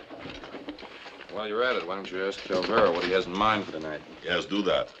 Yeah. While you're at it, why don't you ask Calvera what he has in mind for tonight? Yes, do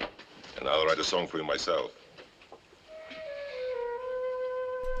that. And I'll write a song for you myself.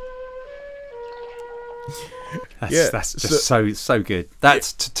 That's just so good.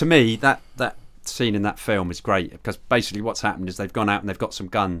 That's to me that scene in that film is great because basically what's happened is they've gone out and they've got some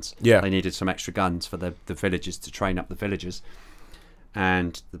guns. Yeah. They needed some extra guns for the villagers to train up the villagers,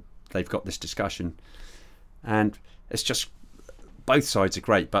 and they've got this discussion, and it's just both sides are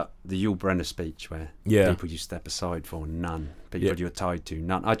great. But the Yul Brynner speech where people you step aside for, none. People you're tied to,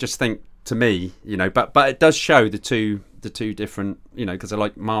 none. I just think to me, but it does show the two different, because they're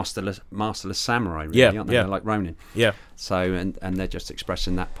like masterless samurai, really, aren't they? They're like Ronin. Yeah. So and they're just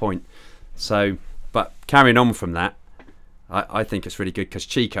expressing that point. So, but carrying on from that, I think it's really good because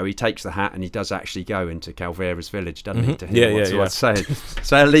Chico, he takes the hat and he does actually go into Calvera's village, doesn't he? To hear what Suar's saying.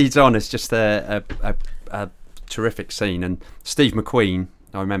 So it leads on. It's just a terrific scene. And Steve McQueen,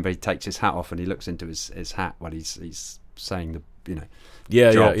 I remember he takes his hat off and he looks into his hat while he's saying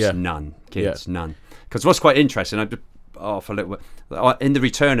jobs, none, kids, none. Because what's quite interesting, I just off a little bit, in The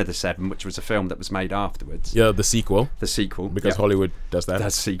Return of the Seven, which was a film that was made afterwards. Yeah, the sequel. Because Hollywood does that.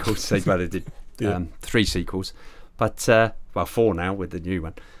 Does sequels. They did 3 sequels. But, 4 now with the new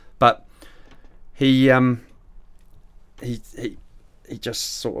one. But he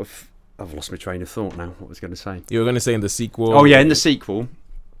just sort of... I've lost my train of thought now. What was I going to say? You were going to say in the sequel... Oh, yeah, in the sequel...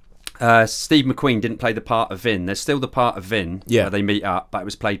 Steve McQueen didn't play the part of Vin. There's still the part of Vin where they meet up, but it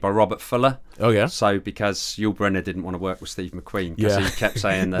was played by Robert Fuller. Oh, yeah? So because Yul Brynner didn't want to work with Steve McQueen because he kept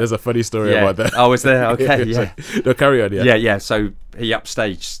saying that... There's a funny story about that. Oh, is there? Okay, yeah. No, carry on, yeah. Yeah. So he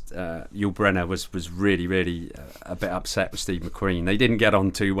upstaged. Yul Brynner was really, really a bit upset with Steve McQueen. They didn't get on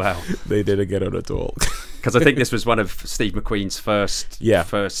too well. They didn't get on at all. Because I think this was one of Steve McQueen's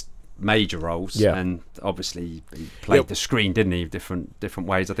first major roles, and obviously he played the screen, didn't he, different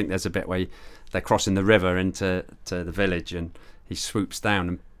ways. I think there's a bit where they're crossing the river into the village and he swoops down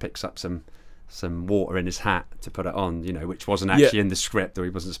and picks up some water in his hat to put it on, which wasn't actually in the script, or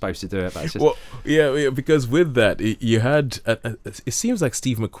he wasn't supposed to do it, but it's just... because with that you had it seems like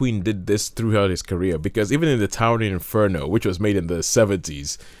Steve McQueen did this throughout his career, because even in the Towering Inferno, which was made in the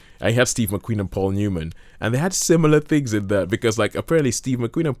 70s, I had Steve McQueen and Paul Newman, and they had similar things in that, because apparently Steve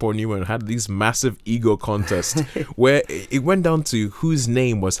McQueen and Paul Newman had these massive ego contests where it went down to whose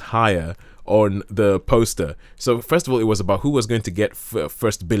name was higher on the poster. So first of all, it was about who was going to get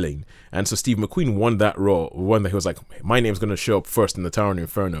first billing, and so Steve McQueen won that role. One that he was like, my name's going to show up first in the Towering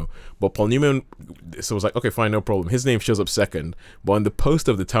Inferno, but Paul Newman was like, okay, fine, no problem, his name shows up second, but on the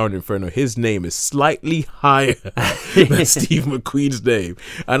poster of the Towering Inferno, his name is slightly higher than Steve McQueen's name.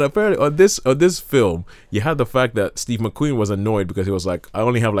 And apparently on this film, you had the fact that Steve McQueen was annoyed because he was like, I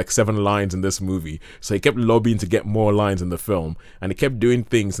only have 7 lines in this movie, so he kept lobbying to get more lines in the film, and he kept doing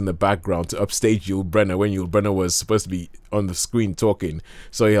things in the background to upstage Yul Brynner when Yul Brynner was supposed to be on the screen talking.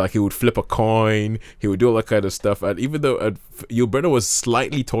 So he would flip a coin, he would do all that kind of stuff. And even though Yul Brynner was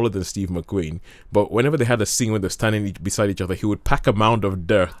slightly taller than Steve McQueen, but whenever they had a scene where they're standing beside each other, he would pack a mound of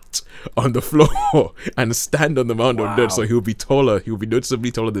dirt on the floor and stand on the mound of dirt, so he would be taller. He would be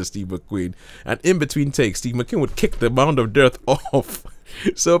noticeably taller than Steve McQueen. And in between takes, Steve McQueen would kick the mound of dirt off.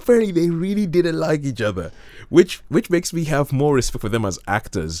 So apparently they really didn't like each other, which makes me have more respect for them as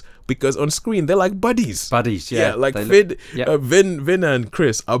actors, because on screen they're like buddies. Yeah, like Vin and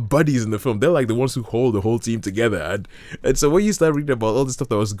Chris are buddies in the film. They're like the ones who hold the whole team together. And so when you start reading about all the stuff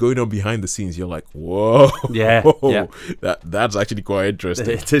that was going on behind the scenes, you're like, whoa, that's actually quite interesting.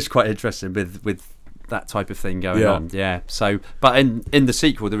 It is quite interesting with that type of thing going on. So but in the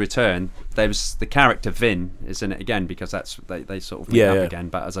sequel, The Return, there's the character Vin is in it again, because that's they sort of meet up again,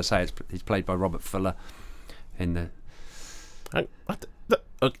 but as I say, he's played by Robert Fuller in the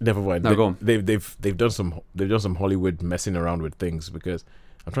never mind. No, go on. They've done some Hollywood messing around with things, because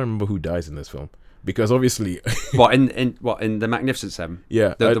I'm trying to remember who dies in this film. Because obviously, in the Magnificent Seven?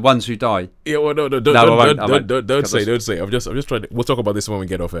 Yeah, the ones who die. Yeah, well, don't say. I'm just trying to. We'll talk about this when we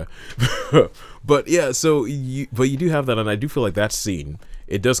get off here. But yeah, so you do have that, and I do feel like that scene,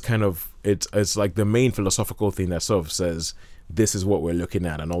 it does kind of it's like the main philosophical thing that sort of says, this is what we're looking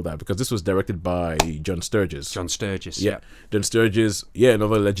at and all that, because this was directed by John Sturges. John Sturges, John Sturges,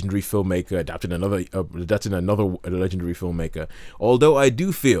 another legendary filmmaker, adapting another legendary filmmaker. Although I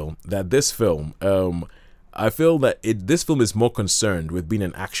do feel that this film, this film is more concerned with being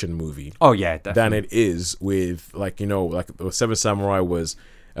an action movie. Oh yeah, definitely. Than it is with like Seven Samurai was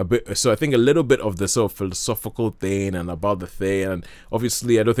a bit. So I think a little bit of the sort of philosophical thing and about the thing, and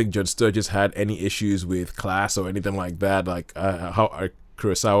obviously I don't think John Sturges had any issues with class or anything like that. Like how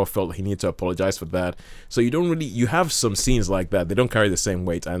Kurosawa felt like he needed to apologize for that. So you have some scenes like that. They don't carry the same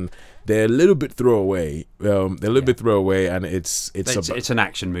weight, and they're a little bit throwaway. And it's an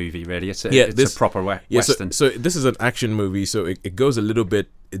action movie, really. It's a proper western. So this is an action movie. So it goes a little bit.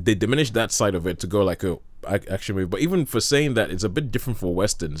 They diminish that side of it to go like, action movie. But even for saying that, it's a bit different for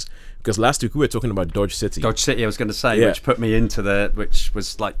westerns, because last week we were talking about Dodge City. Dodge City, I was going to say, Yeah. which put me into which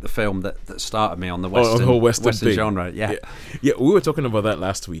was like the film that started me on the on the whole Western thing. genre. Yeah. Yeah, we were talking about that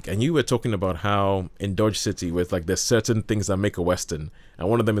last week, and you were talking about how in Dodge City, with like there's certain things that make a western, and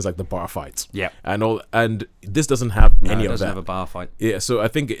one of them is like the bar fights. Yeah. And this doesn't have any it of doesn't that. have a bar fight. Yeah, so I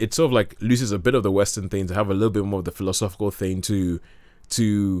think it sort of like loses a bit of the western thing to have a little bit more of the philosophical thing to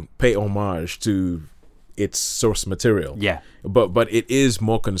pay homage to its source material. Yeah. But it is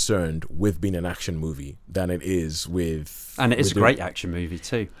more concerned with being an action movie than it is with. And it is with a great action movie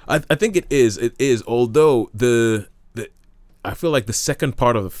too. I think it is. It is. Although I feel like the second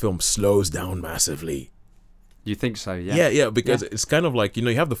part of the film slows down massively. You think so? Yeah. Yeah, because it's kind of like, you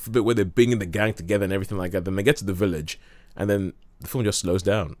have the bit where they're bringing the gang together and everything like that. Then they get to the village, and then the film just slows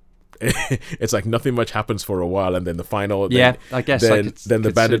down. It's like nothing much happens for a while, and then the final. I guess. Then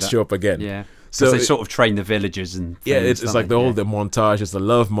the bandits show up again. Yeah. So they sort of train the villagers and things, it's like the whole the montage. It's the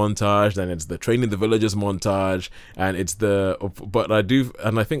love montage, then it's the training the villagers montage, and it's but I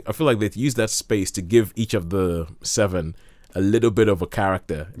feel like they've used that space to give each of the 7 a little bit of a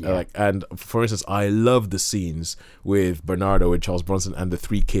character. And for instance, I love the scenes with Bernardo and Charles Bronson and the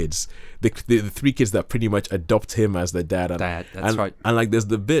 3 kids, the 3 kids that pretty much adopt him as their dad. That's right. And like there's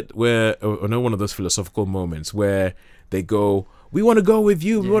the bit where one of those philosophical moments where they go, we want to go with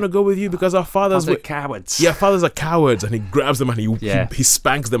you. We want to go with you because our fathers were cowards. Yeah, fathers are cowards, and he grabs them and he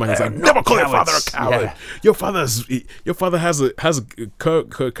spanks them and he's like, never call your father a coward. Yeah. Your father has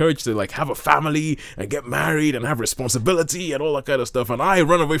courage to like have a family and get married and have responsibility and all that kind of stuff. And I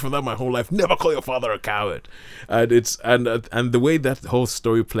run away from that my whole life. Never call your father a coward. And it's and the way that whole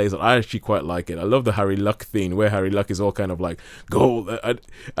story plays, I actually quite like it. I love the Harry Luck thing where Harry Luck is all kind of like go.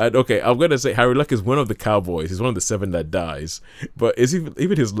 And okay, I'm gonna say Harry Luck is one of the cowboys. He's one of the 7 that dies. But is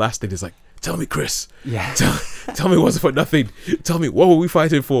even his last thing is like, tell me, Chris. Yeah. Tell me what's for nothing. Tell me what were we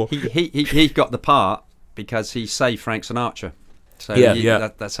fighting for? He got the part because he saved Frank Sinatra. So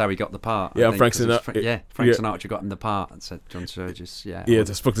that's how he got the part. Yeah, Frank Sinatra. Frank Sinatra got him the part and said John Sturgis. Yeah. Yeah, I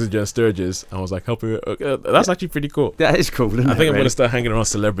spoke to John Sturgis. I was like, help me. That's actually pretty cool. That is cool. Isn't I think it, I'm really? going to start hanging around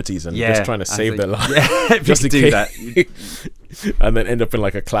celebrities and just trying to save their lives. Yeah, just to do that. And then end up in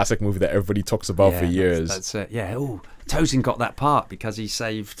like a classic movie that everybody talks about for years. That's it. Yeah. Oh, Tosin got that part because he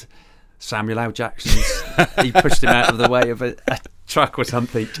saved Samuel L. Jackson's. He pushed him out of the way of a truck or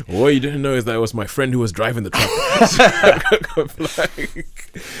something. What you didn't know is that it was my friend who was driving the truck.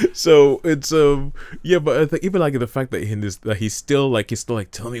 So it's but I think even like the fact that he's still like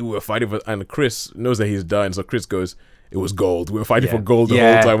tell me we were fighting for, and Chris knows that he's dying, so Chris goes, it was gold. We were fighting for gold the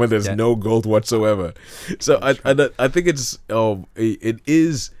whole time when there's no gold whatsoever. So I think it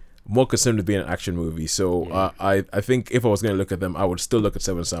is more concerned with being an action movie. So I think if I was going to look at them, I would still look at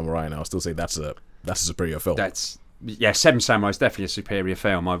Seven Samurai and I'll still say that's a superior film. Seven Samurai is definitely a superior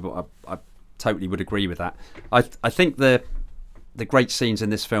film. I totally would agree with that. I think the great scenes in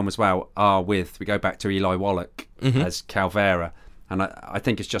this film as well are we go back to Eli Wallach as Calvera, and I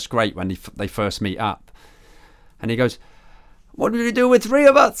think it's just great when they first meet up. And he goes, what will you do with 3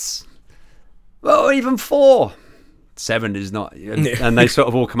 of us? Well, even 4. 7 is not. And they sort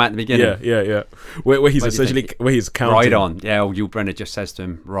of all come out at the beginning. Yeah. Where he's essentially, where he's counting. Ride on. Yeah, Yul Brynner just says to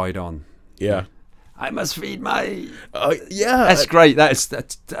him, ride on. Yeah. I must feed my... yeah. That's great. That's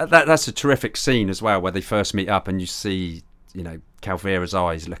a terrific scene as well, where they first meet up and you see, Calvera's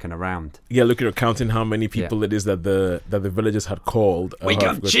eyes looking around. Yeah, looking at counting how many people it is that the villagers had called. We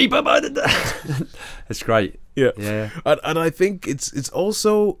come cheaper by the... It's great. Yeah. And I think it's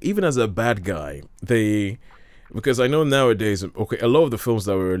also, even as a bad guy, because I know nowadays, a lot of the films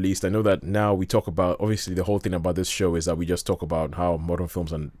that were released, I know that now we talk about, obviously the whole thing about this show is that we just talk about how modern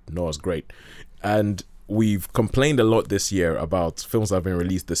films are not as great. And we've complained a lot this year about films that have been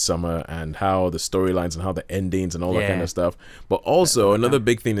released this summer and how the storylines and how the endings and all that kind of stuff. But also another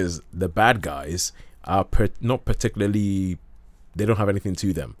big thing is the bad guys are not particularly, they don't have anything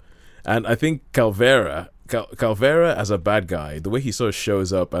to them. And I think Calvera as a bad guy, the way he sort of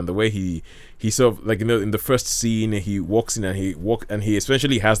shows up and the way he sort of, like, in the first scene, he walks in and he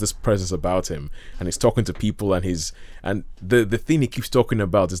essentially has this presence about him, and he's talking to people, and the thing he keeps talking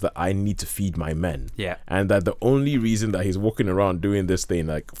about is that I need to feed my men. Yeah. And that the only reason that he's walking around doing this thing,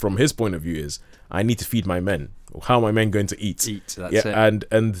 like from his point of view, is I need to feed my men. How are my men going to eat? That's it.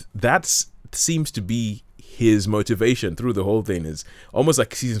 And that seems to be his motivation through the whole thing, is almost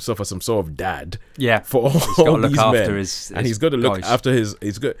like he sees himself as some sort of dad. Yeah, for all these men, and he's got to look after his.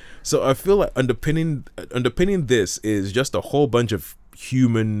 He's good. So I feel like underpinning this is just a whole bunch of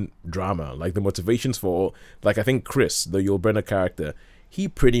human drama, like the motivations for, like, I think Chris, the Yul Brynner character, he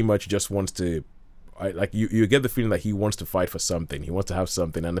pretty much just wants to you get the feeling that he wants to fight for something. He wants to have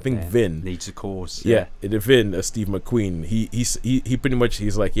something, and I think Vin needs a cause. Vin, Steve McQueen, he pretty much,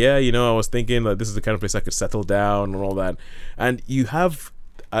 he's like, yeah, I was thinking that this is the kind of place I could settle down and all that. And you have,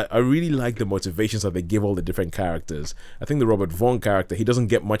 I really like the motivations that they give all the different characters. I think the Robert Vaughn character, he doesn't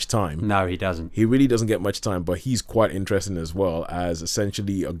get much time. No, he doesn't. He really doesn't get much time, but he's quite interesting as well, as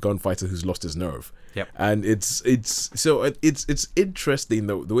essentially a gunfighter who's lost his nerve. Yep. And it's interesting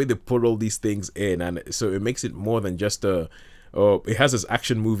the way they put all these things in, and so it makes it more than just it has this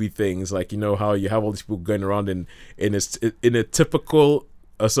action movie things, like how you have all these people going around in a typical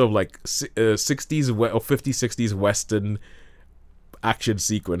sort of like 60s or 50s 60s Western action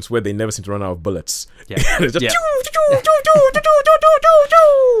sequence where they never seem to run out of bullets. Yeah. It's just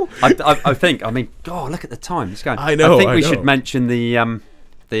I think. God, look at the time. It's going. I know. I think we should mention the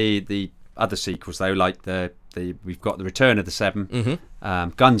other sequels though, like we've got the Return of the Seven,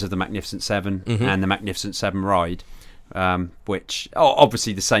 Guns of the Magnificent Seven, and the Magnificent Seven Ride, which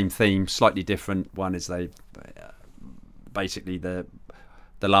obviously the same theme, slightly different. One is basically the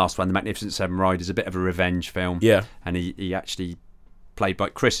last one, the Magnificent Seven Ride, is a bit of a revenge film. Yeah, and he actually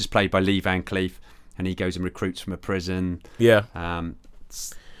Chris is played by Lee Van Cleef, and he goes and recruits from a prison. Yeah.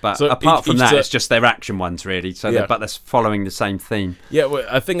 But so apart from that, it's just their action ones, really. So, but they're following the same theme. Yeah, well,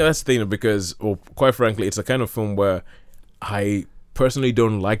 I think that's the thing, because, well, quite frankly, it's a kind of film where I personally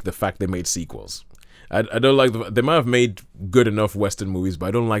don't like the fact they made sequels. I don't like they might have made good enough Western movies, but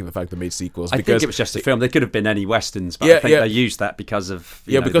I don't like the fact they made sequels. I think it was just a film. They could have been any Westerns, but I think they used that because of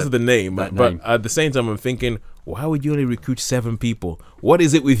because of the name. But at the same time, I'm thinking, why would you only recruit 7 people? What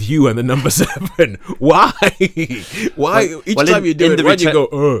is it with you and the number 7? Why? Why? Each time you do it, why do you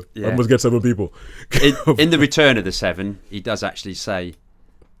go, I must get 7 people? In the Return of the Seven, he does actually say,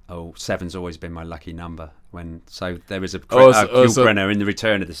 "Oh, 7's always been my lucky number." So there is a Brenner in the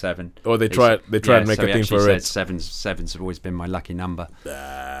Return of the Seven. Or they try and make a thing for it. Seven's have always been my lucky number.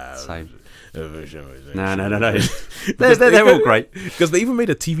 No. They're all great, because they even made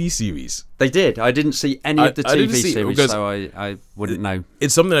a TV series. They did. I didn't see any of the TV series, so I wouldn't know.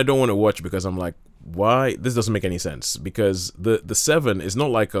 It's something I don't want to watch, because I'm like, why? This doesn't make any sense, because the 7 is not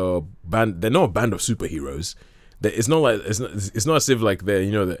like a band. They're not a band of superheroes. It's not like it's not as if like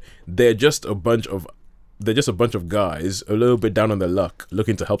they're just a bunch of guys a little bit down on their luck,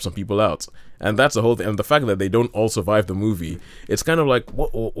 looking to help some people out, and that's the whole thing. And the fact that they don't all survive the movie, it's kind of like,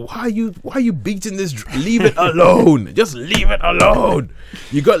 why are you beating this? Leave it alone. Just leave it alone.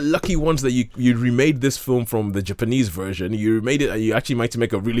 You got lucky once that you remade this film from the Japanese version. You remade it, and you actually might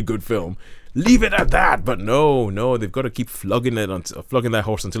make a really good film. Leave it at that. But no, they've got to keep flogging that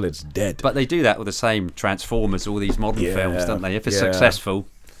horse until it's dead. But they do that with the same Transformers, all these modern films, don't they? If it's successful,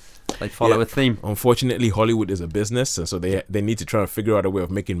 they follow a theme. Unfortunately, Hollywood is a business, and so they need to try and figure out a way of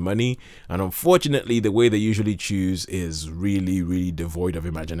making money. And unfortunately, the way they usually choose is really, really devoid of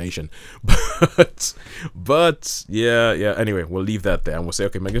imagination. But yeah. Anyway, we'll leave that there, and we'll say,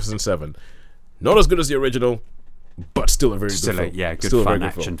 okay, Magnificent Seven, not as good as the original, but still a very good film. Good fun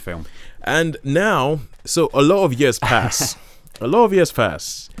action film. And now, so a lot of years pass.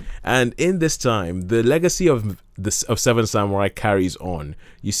 And in this time, the legacy of Seven Samurai carries on.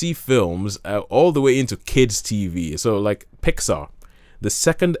 You see films all the way into kids' TV. So like Pixar, the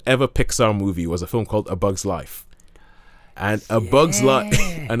second ever Pixar movie was a film called A Bug's Life. And A Bug's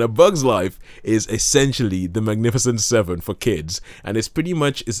Life is essentially the Magnificent Seven for kids, and it's pretty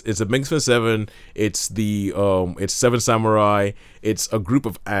much it's a Magnificent Seven. It's it's 7 samurai. It's a group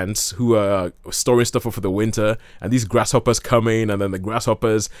of ants who are storing stuff up for the winter, and these grasshoppers come in, and then the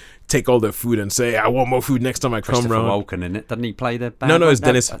grasshoppers take all their food and say, "I want more food next time I come round." Walken in it, doesn't he play the band? No, it's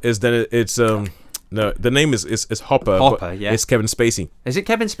Dennis. No, the name is Hopper. Hopper, yeah. It's Kevin Spacey. Is it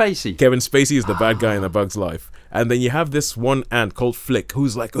Kevin Spacey? Kevin Spacey is the bad guy in A Bug's Life. And then you have this one ant called Flick,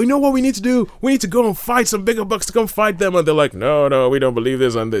 who's like, you know what we need to do? We need to go and fight some bigger bugs to come fight them. And they're like, no, we don't believe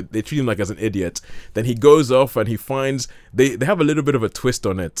this. And they treat him like as an idiot. Then he goes off and he finds, they have a little bit of a twist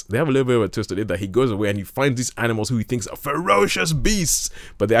on it. That he goes away and he finds these animals who he thinks are ferocious beasts,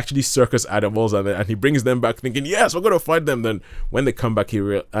 but they're actually circus animals. And he brings them back thinking, yes, we're going to fight them. Then when they come back,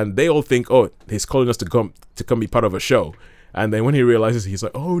 and they all think, oh, he's calling us to come be part of a show. And then when he realizes, he's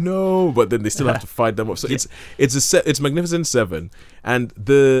like, "Oh no!" But then they still have to fight them up. So it's Magnificent Seven, and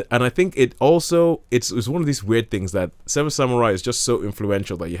I think it also it's one of these weird things that Seven Samurai is just so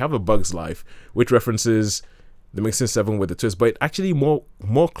influential that you have A Bug's Life, which references the Magnificent Seven with a twist, but it actually more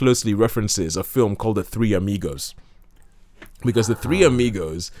closely references a film called The Three Amigos, because The Three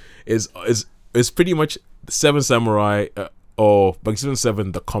Amigos is pretty much Seven Samurai. or Magnificent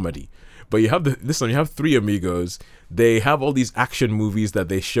Seven, the comedy. But you have this one. You have Three Amigos. They have all these action movies that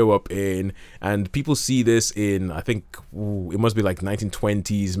they show up in, and people see this in, I think, it must be like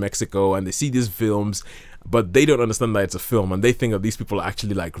 1920s Mexico, and they see these films, but they don't understand that it's a film, and they think of these people are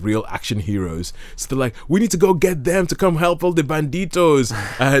actually like real action heroes. So they're like, we need to go get them to come help all the banditos.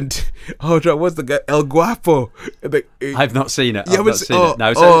 And what's the guy? El Guapo. I've not seen it. You I've not seen it.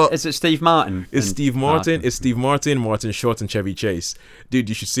 No, is it Steve Martin? It's Steve Martin. It's Steve Martin, Martin Short, and Chevy Chase. Dude,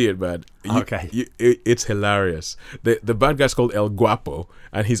 you should see it, man. Okay. It's hilarious. The bad guy's called El Guapo,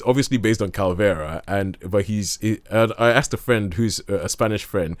 and he's obviously based on Calvera. But I asked a friend who's a Spanish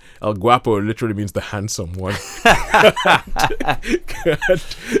friend. El Guapo literally means the handsome one.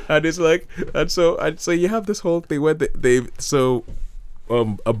 And it's like, and so you have this whole thing where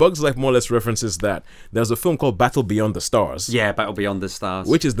A Bug's Life more or less references that there's a film called Battle Beyond the Stars. Yeah, Battle Beyond the Stars,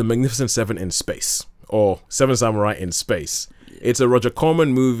 which is the Magnificent Seven in space, or Seven Samurai in space. It's a Roger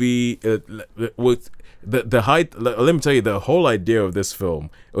Corman movie with the height. Let me tell you, the whole idea of this film,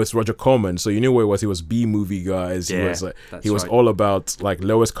 it was Roger Corman, so you knew what it was. He was B-movie guys. Yeah, he was all about like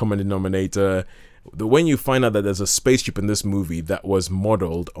lowest common denominator. When you find out that there's a spaceship in this movie that was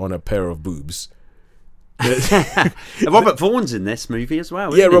modeled on a pair of boobs. Robert Vaughn's in this movie as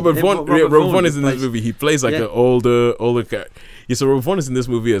well. Yeah, isn't Robert he? Vaughn. Robert Vaughn is in this movie. He plays like an older character. Yeah, so Robert Vaughn is in this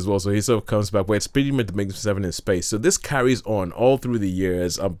movie as well. So he sort of comes back, but it's pretty much the Magnificent Seven in space. So this carries on all through the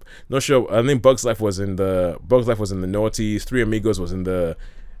years. I'm not sure. I think Bug's Life was in the noughties. Three Amigos was in the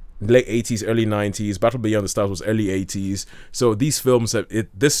late 80s, early 90s. Battle Beyond the Stars was early 80s. So these films,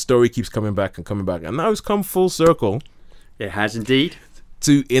 this story keeps coming back, and now it's come full circle. It has indeed.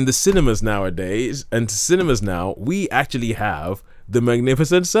 In the cinemas nowadays, and to cinemas now, we actually have The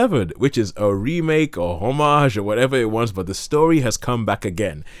Magnificent Seven, which is a remake or homage or whatever it was, but the story has come back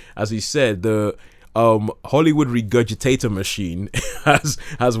again. As we said, the Hollywood regurgitator machine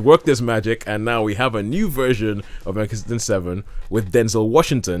has worked its magic, and now we have a new version of Magnificent Seven with Denzel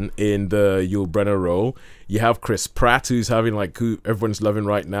Washington in the Yul Brynner role. You have Chris Pratt, who everyone's loving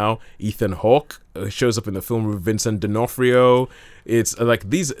right now. Ethan Hawke shows up in the film with Vincent D'Onofrio. It's like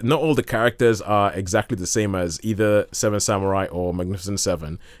these. Not all the characters are exactly the same as either Seven Samurai or Magnificent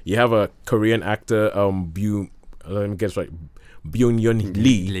Seven. You have a Korean actor, let me get it right. Byung-Yeon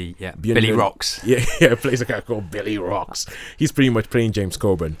Lee. Yeah. Billy Rocks. Yeah, plays a character called Billy Rocks. He's pretty much playing James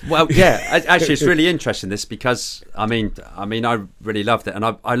Coburn. Well, yeah, actually, it's really interesting this because I mean, I really loved it, and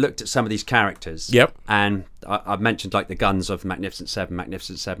I looked at some of these characters. Yep. And I mentioned like the guns of Magnificent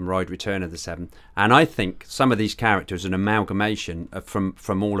Seven, Ride, Return of the Seven, and I think some of these characters are an amalgamation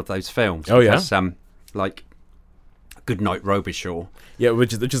from all of those films. Oh because, like Goodnight Robichaud. Yeah,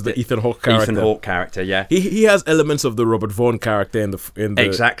 which is the Ethan Hawke character. Ethan Hawke character, yeah. He has elements of the Robert Vaughn character in the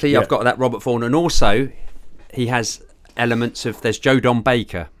exactly. Yeah. I've got that Robert Vaughn, and also he has elements of. There's Joe Don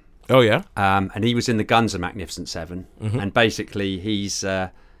Baker. Oh yeah. And he was in the Guns of Magnificent Seven, and basically he's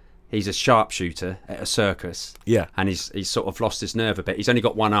a sharpshooter at a circus. Yeah. And he's sort of lost his nerve a bit. He's only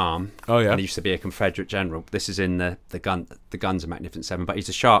got one arm. Oh yeah. And he used to be a Confederate general. This is in the Guns of Magnificent Seven, but he's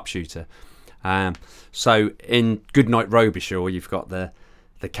a sharpshooter. So in Goodnight Robichaud, you've got the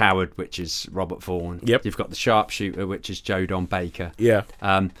coward, which is Robert Vaughn. Yep. You've got the sharpshooter, which is Joe Don Baker. Yeah.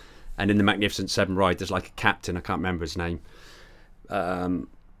 And in the Magnificent Seven Ride, there's like a captain. I can't remember his name.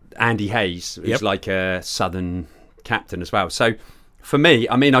 Andy Hayes, who's like a Southern captain as well. So for me,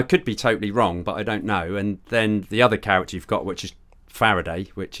 I mean, I could be totally wrong, but I don't know. And then the other character you've got, which is Faraday,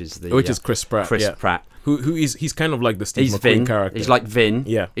 which is Chris Pratt. Chris Pratt. He's kind of like the Steve He's McQueen Vin. character. He's like Vin.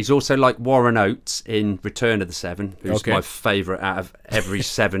 Yeah. He's also like Warren Oates in Return of the Seven, who's my favourite out of every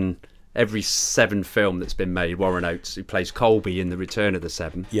seven film that's been made. Warren Oates, who plays Colby in the Return of the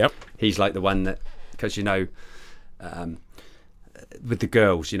Seven. Yep. He's like the one that, because with the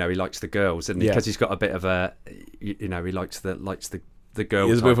girls, he likes the girls, and because he's got a bit of a, he likes the girl.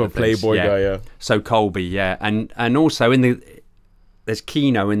 He's a bit of a playboy guy, yeah. So Colby, and also there's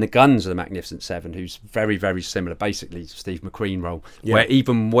Keno in the Guns of the Magnificent Seven, who's very, very similar, basically Steve McQueen role, where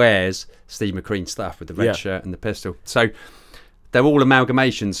even wears Steve McQueen stuff with the red shirt and the pistol. So they're all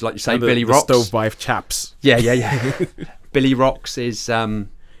amalgamations, like you say. Billy Rocks, the stovepipe chaps. Yeah. Billy Rocks is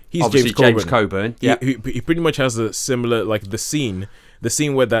he's obviously James Coburn. Yeah, he pretty much has a similar, like the scene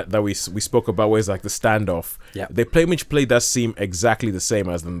where that we spoke about, where it's like the standoff. Yeah, they pretty much played that scene exactly the same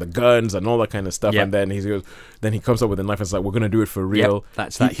as them, the guns and all that kind of stuff. Yeah. And then he comes up with a knife and it's like, we're gonna do it for real. Yep,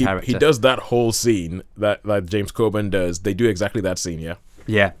 that's that character. He does that whole scene that James Coburn does. They do exactly that scene. Yeah.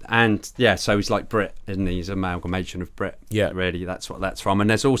 Yeah, and so he's like Brit, isn't he? He's an amalgamation of Brit. Yeah, really, that's what that's from. And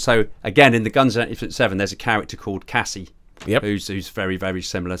there's also, again, in the Guns of Magnificent Seven, there's a character called Cassie. Yep. who's very, very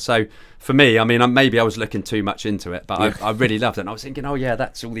similar. So for me, I mean, maybe I was looking too much into it, but I really loved it. And I was thinking, oh yeah,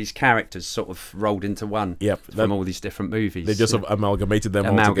 that's all these characters sort of rolled into one from all these different movies. They just sort of amalgamated them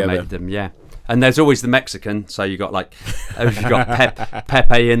all together. Them, yeah. And there's always the Mexican, so you got like you got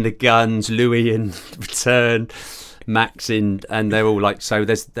Pepe in The Guns, Louis in Return, Max in, and they're all like, so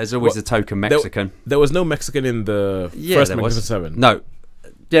there's always a token Mexican. There was no Mexican in the first Magnificent Seven. No,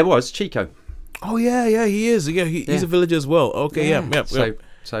 there was Chico. Oh yeah, he is. Yeah, he's a villager as well. Okay, yeah.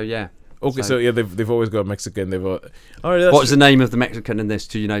 So yeah. Okay, so they've always got Mexican. All right. What was the name of the Mexican in this?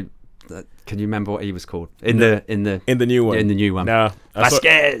 Do you know? Can you remember what he was called in the new one? In the new one, nah,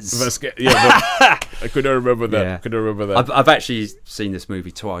 Vasquez. Yeah, I couldn't remember that. Yeah. Couldn't remember that. I've actually seen this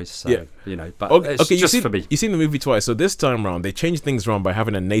movie twice, so but it's just for me. You've seen the movie twice, so this time around they changed things around by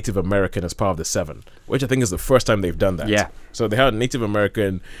having a Native American as part of the Seven, which I think is the first time they've done that. Yeah. So they had a Native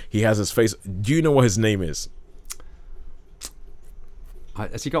American. He has his face. Do you know what his name is?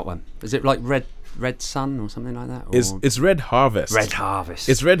 Has he got one? Is it like Red Sun or something like that? Or? It's Red Harvest. Red Harvest.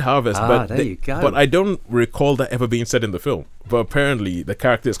 It's Red Harvest. But there you go. But I don't recall that ever being said in the film. But apparently the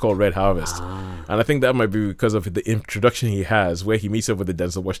character is called Red Harvest. And I think that might be because of the introduction he has, where he meets up with the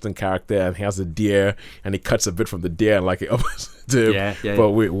Denzel Washington character and he has a deer and he cuts a bit from the deer and like it up to him. Yeah.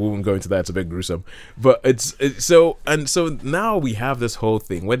 But we won't go into that. It's a bit gruesome. But it's so now we have this whole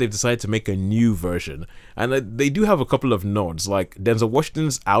thing where they've decided to make a new version. And they do have a couple of nods. Like Denzel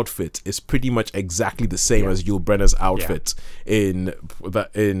Washington's outfit is pretty much exactly the same as Yul Brynner's outfit in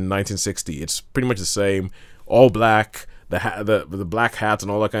 1960. It's pretty much the same, all black, the black hat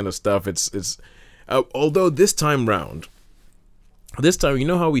and all that kind of stuff. It's although this time, you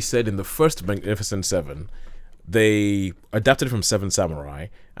know how we said in the first Magnificent Seven, they adapted from Seven Samurai,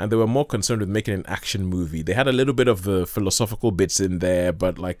 and they were more concerned with making an action movie. They had a little bit of the philosophical bits in there,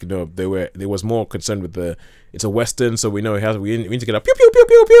 but they was more concerned with it's a Western, so we know we need to get a pew pew pew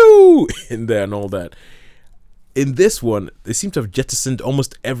pew pew in there and all that. In this one, they seem to have jettisoned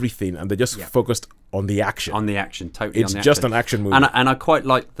almost everything, and they just focused on the action. Totally. It's just an action movie, and I quite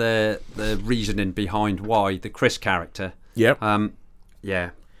like the reasoning behind why the Chris character.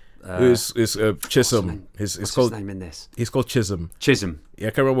 Is Chisholm. What's his name in this? He's called Chisholm. Yeah, I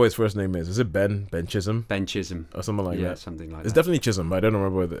can't remember what his first name is. Is it Ben Chisholm? Ben Chisholm. Or something like that. Yeah, something like that. It's definitely Chisholm, but I don't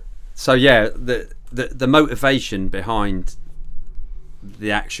remember with it. So yeah, the motivation behind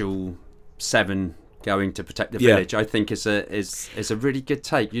the actual Seven going to protect the village, I think is a really good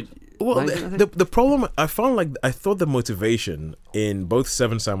take. The problem I found, I thought the motivation in both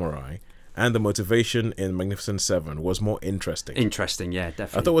Seven Samurai and the motivation in Magnificent Seven was more interesting. Yeah, definitely. I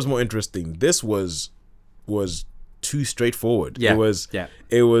thought it was more interesting. This was too straightforward. Yeah.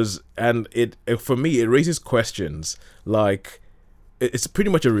 It was, and it for me it raises questions like it's pretty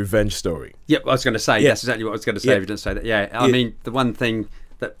much a revenge story. Yep, I was going to say that's exactly what I was going to say. If you didn't say that, I mean the one thing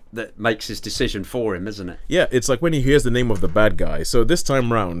that makes his decision for him, isn't it? Yeah, it's like when he hears the name of the bad guy. So this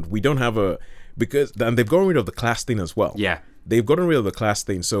time round, we don't have and they've gotten rid of the class thing as well. Yeah. They've gotten rid of the class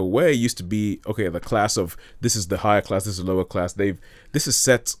thing. So where it used to be, the class of this is the higher class, this is the lower class. This is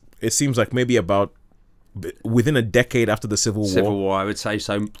set. It seems like maybe about within a decade after the Civil War. I would say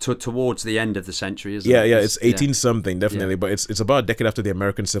so. Towards the end of the century, isn't it? Yeah. It's 18 something definitely, but it's about a decade after the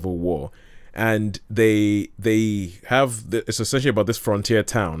American Civil War, and they have it's essentially about this frontier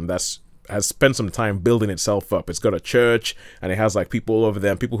town has spent some time building itself up. It's got a church and it has like people over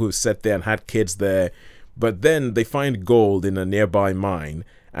there, and people who've sat there and had kids there. But then they find gold in a nearby mine,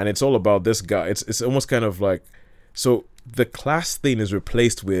 and it's all about this guy. It's almost kind of like, so the class thing is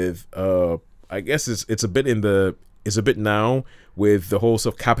replaced with I guess it's a bit now with the whole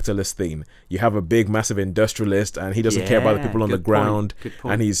sort of capitalist thing. You have a big massive industrialist, and he doesn't care about the people on the ground,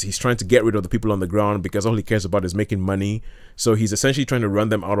 and he's trying to get rid of the people on the ground because all he cares about is making money. So he's essentially trying to run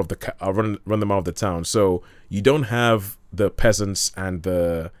them out of the town. So you don't have the peasants and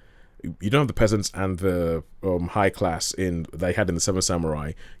the high class they had in the Seven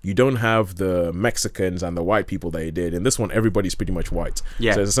Samurai. You don't have the Mexicans and the white people they did. In this one, everybody's pretty much white.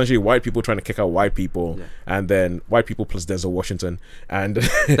 Yeah. So it's essentially white people trying to kick out white people, and then white people plus Denzel Washington. And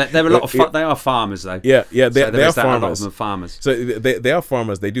they're a lot of they are farmers though. Yeah, they are farmers. A lot of them are farmers. So they are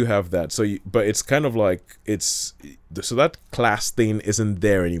farmers. They do have that. So, but it's kind of like so that class thing isn't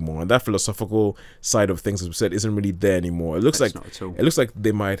there anymore, and that philosophical side of things, as we said, isn't really there anymore. It looks like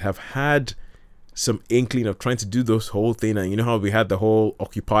they might have had some inkling of trying to do this whole thing, and you know how we had the whole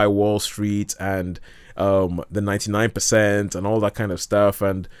Occupy Wall Street and the 99% and all that kind of stuff,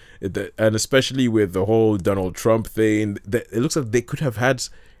 and especially with the whole Donald Trump thing, it looks like they could have had.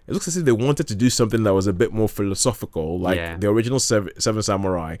 It looks as if they wanted to do something that was a bit more philosophical, like the original Seven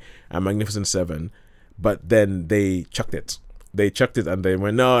Samurai and Magnificent Seven. but then they chucked it. They chucked it and they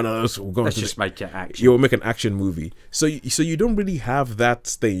went, no, let's just make it action. You'll make an action movie. So you don't really have that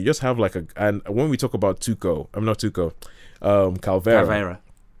thing. You just have like and when we talk about Calvera.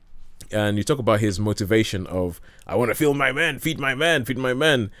 And you talk about his motivation of, I want to feed my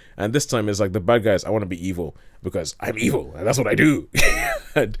men. And this time it's like the bad guys, I want to be evil because I'm evil and that's what I do.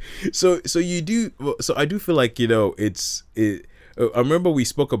 And so I do feel like, I remember we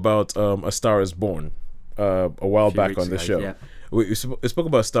spoke about A Star Is Born a while back on the show. Yeah. We spoke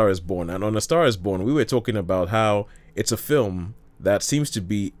about A Star Is Born, and on A Star Is Born we were talking about how it's a film that seems to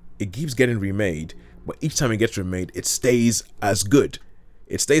be, it keeps getting remade, but each time it gets remade it stays as good.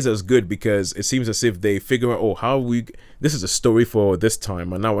 It stays as good because it seems as if they figure out, this is a story for this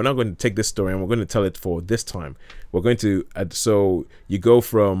time, and now we're not going to take this story and we're going to tell it for this time. We're going to, so you go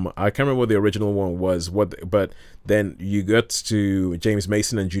from, I can't remember what the original one was, but then you get to James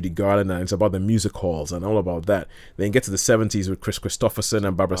Mason and Judy Garland, and it's about the music halls and all about that. Then you get to the 70s with Chris Christopherson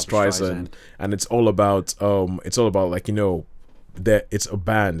and Barbra Streisand, and it's all about like, that it's a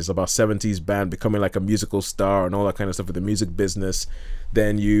band. It's about 70s band becoming like a musical star and all that kind of stuff with the music business.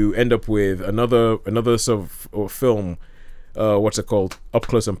 Then you end up with another sort of film, what's it called? Up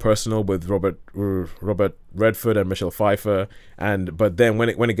Close and Personal with Robert Redford and Michelle Pfeiffer. But then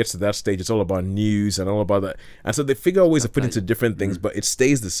when it gets to that stage, it's all about news and all about that. And so they figure out ways to put into different things, but it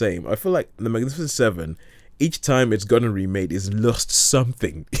stays the same. I feel like The Magnificent Seven, each time it's gotten remade, it's lost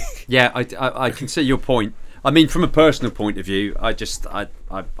something. Yeah, I can see your point. I mean, from a personal point of view, I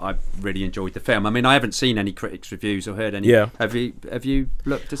really enjoyed the film. I mean, I haven't seen any critics' reviews or heard any. Yeah. Have you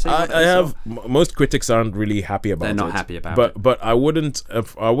looked to see? I have. Most critics aren't really happy about it. They're not happy about it. But I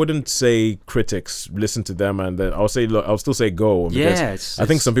wouldn't say critics listen to them, and then I'll still say go. Because I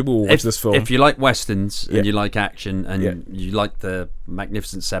think some people will watch this film. If you like westerns and you like action and you like the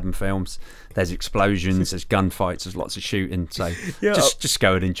Magnificent Seven films, there's explosions, there's gunfights, there's lots of shooting. So just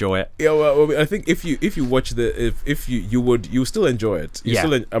go and enjoy it. Yeah, well, I think if you watch you still enjoy it.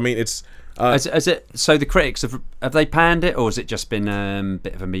 It's. Has it? So the critics have they panned it, or has it just been a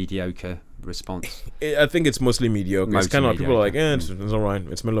bit of a mediocre response? I think it's mostly mediocre. It's kind of like people are like, it's all right.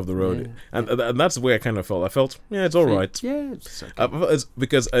 It's middle of the road, and that's the way I kind of felt. I felt, it's all right. Yeah, it's okay. It's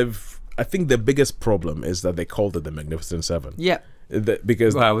because I think the biggest problem is that they called it the Magnificent Seven. Yeah.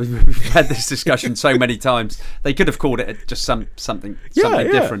 Because we've had this discussion so many times. They could have called it just something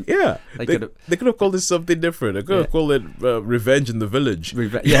different. Yeah, they could have called it something different. They could have called it Revenge in the Village.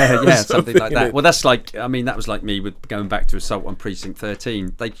 Something like that. Well, that's like, I mean, that was like me with going back to Assault on Precinct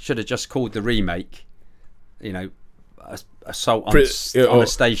 13. They should have just called the remake, Assault on a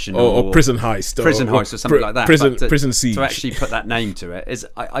Station or Prison Heist, or something like that. Prison Siege. To actually put that name to it is,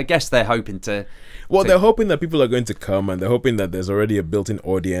 I guess they're hoping to. Well, they're hoping that people are going to come, and they're hoping that there's already a built-in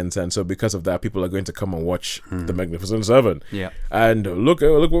audience, and so because of that, people are going to come and watch The Magnificent Seven. Yeah. And look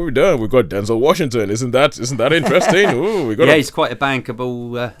what we've done. We've got Denzel Washington. Isn't that interesting? Ooh, he's quite a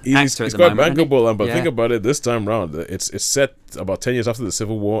bankable actor. He's quite bankable, but think about it. This time round, it's set about 10 years after the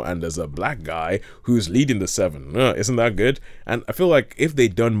Civil War, and there's a black guy who's leading the Seven. Isn't that good? And I feel like if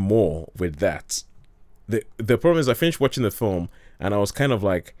they'd done more with that, the problem is I finished watching the film, and I was kind of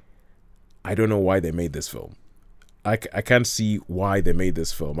like, I don't know why they made this film. I can't see why they made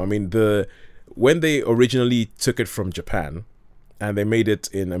this film. I mean, when they originally took it from Japan and they made it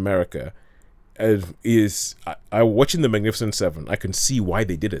in America, I watching The Magnificent Seven, I can see why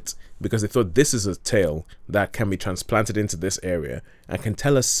they did it, because they thought this is a tale that can be transplanted into this area and can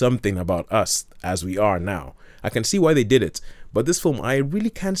tell us something about us as we are now. I can see why they did it, but this film, I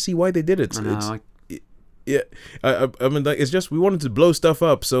really can't see why they did it. I mean, like, it's just we wanted to blow stuff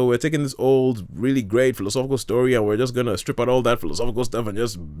up, so we're taking this old, really great philosophical story, and we're just gonna strip out all that philosophical stuff and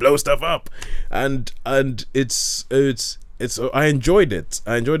just blow stuff up. And it's I enjoyed it,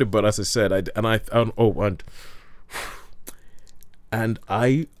 but as I said, I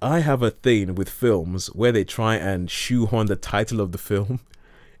have a thing with films where they try and shoehorn the title of the film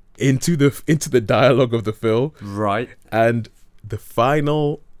into the dialogue of the film, right? And the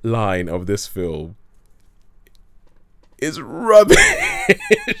final line of this film is rubbish.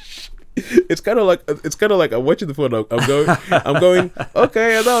 It's kind of like I'm watching the phone. I'm going.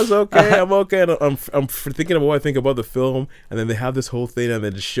 Okay, and that was okay. I'm okay. And I'm thinking about what I think about the film, and then they have this whole thing, and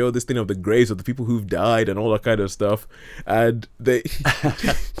they just show this thing of the graves of the people who've died and all that kind of stuff. And they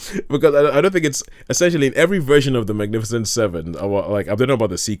because I don't think it's essentially in every version of the Magnificent Seven. Like, I don't know about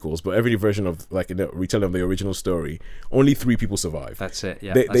the sequels, but every version of retelling of the original story, only 3 people survive. That's it.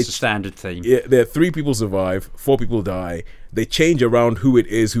 Yeah, that's the standard theme. Yeah, there are 3 people survive, 4 people die. They change around who it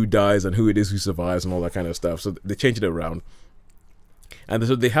is who dies and who it is who survives and all that kind of stuff. So they change it around. And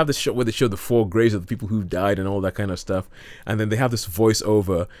so they have this shot where they show the 4 graves of the people who died and all that kind of stuff. And then they have this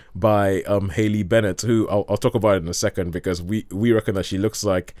voiceover by Haley Bennett, who I'll talk about it in a second, because we reckon that she looks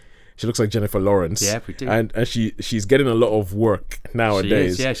like Jennifer Lawrence. Yeah, we do. And she's getting a lot of work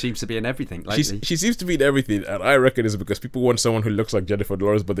nowadays. She seems to be in everything lately. She seems to be in everything, and I reckon it's because people want someone who looks like Jennifer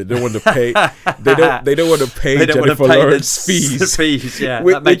Lawrence, but they don't want to pay. they don't want to pay Jennifer Lawrence fees. Yeah,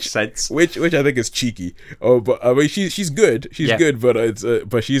 Which, that makes sense. Which I think is cheeky. Oh, but I mean, she's good. She's good,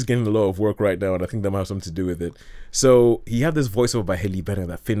 but she's getting a lot of work right now, and I think that might have something to do with it. So he had this voiceover by Haley Bennett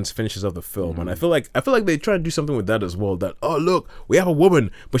that finishes off the film, and I feel like they try to do something with that as well. That, oh look, we have a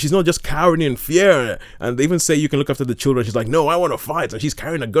woman, but she's not just cowering in fear. And they even say you can look after the children. She's like, no, I want to fight, and she's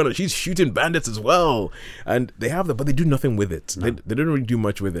carrying a gun and she's shooting bandits as well. And they have that, but they do nothing with it. No. They don't really do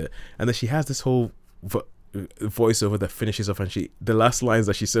much with it. And then she has this whole voiceover that finishes off, and the last lines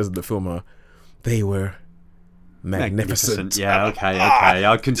that she says in the film are, "They were magnificent." Yeah, okay.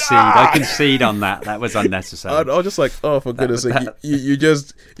 I concede on that. That was unnecessary. I was just like, oh, for goodness sake, you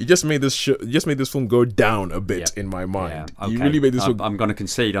just made this film go down a bit in my mind. Yeah, okay. You really made this. I'm going to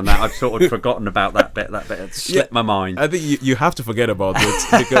concede on that. I've sort of forgotten about that bit. That bit had slipped my mind. I think you have to forget about it,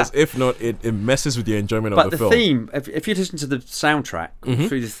 because if not, it messes with your enjoyment of the film. But the theme, if you listen to the soundtrack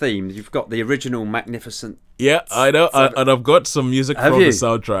through the theme, you've got the original magnificent. Yeah, I know, and I've got some music from the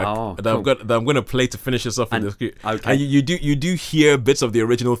soundtrack that cool. I'm going to play to finish this off in the script. Okay. And you do hear bits of the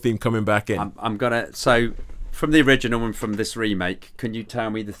original theme coming back in. I'm gonna from the original and from this remake, can you tell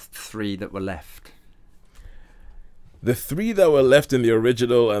me the 3 that were left? The 3 that were left in the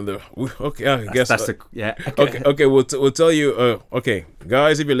original and I guess that's okay. We'll tell you. Okay,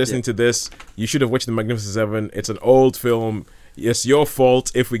 guys, if you're listening to this, you should have watched The Magnificent Seven. It's an old film. It's your fault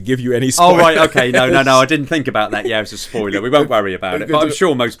if we give you any spoilers. Oh, right, okay. No, I didn't think about that. Yeah, it's a spoiler. We won't worry about it. But I'm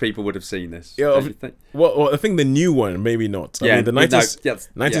sure most people would have seen this. Yeah, well, I think the new one, maybe not. I mean, the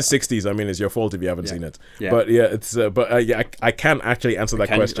 1960s, I mean, it's your fault if you haven't seen it. Yeah. But yeah, it's I can actually answer that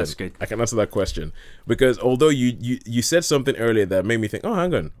question. That's good. I can answer that question. Because although you said something earlier that made me think, oh,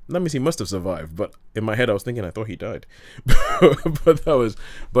 hang on, let me see, he must have survived. But in my head, I was thinking, I thought he died. but I was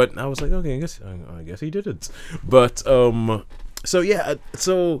like, okay, I guess he didn't. But so yeah,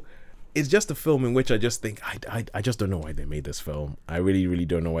 so it's just a film in which I just think I just don't know why they made this film. I really, really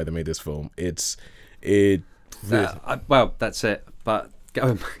don't know why they made this film. Well, that's it. But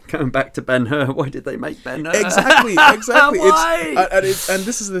going back to Ben-Hur, why did they make Ben-Hur? Exactly. Why? And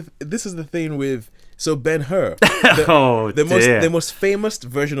this is the thing with Ben-Hur. The most famous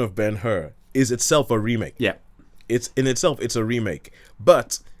version of Ben-Hur is itself a remake. Yeah, it's a remake,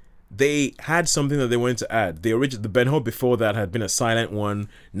 but they had something that they wanted to add. The Ben-Hur before that had been a silent one.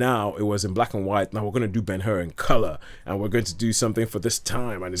 Now it was in black and white. Now we're going to do Ben-Hur in color, and we're going to do something for this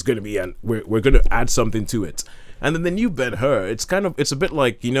time, and it's going to be, and we're going to add something to it. And then the new Ben-Hur, it's a bit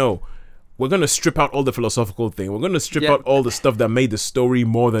like, we're going to strip out all the philosophical thing. We're going to strip out all the stuff that made the story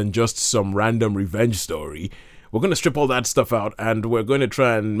more than just some random revenge story. We're going to strip all that stuff out, and we're going to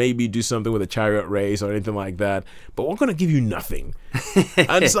try and maybe do something with a chariot race or anything like that. But we're going to give you nothing.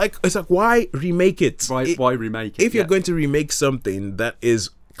 And it's like, why remake it? Why remake it? If you're going to remake something that is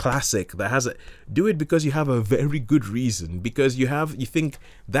classic, do it because you have a very good reason. Because you think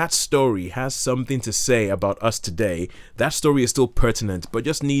that story has something to say about us today. That story is still pertinent, but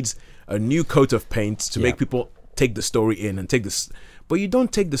just needs a new coat of paint to make people take the story in and take this. But you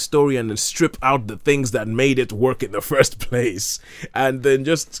don't take the story and then strip out the things that made it work in the first place, and then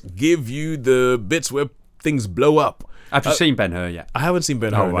just give you the bits where things blow up. Have you seen Ben-Hur yet? I haven't seen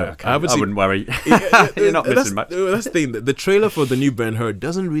Ben-Hur. Oh, right, okay. I wouldn't worry. You're not missing much. That's the thing. The trailer for the new Ben-Hur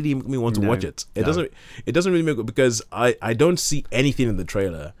doesn't really make me want to watch it. It doesn't really make, because I don't see anything in the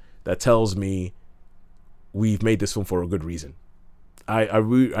trailer that tells me we've made this film for a good reason. I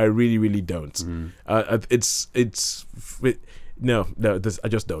really, really don't. No, I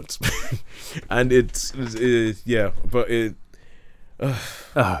just don't. And but it.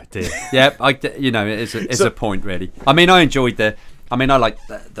 Oh dear. Yeah, it's a point really. I mean, I like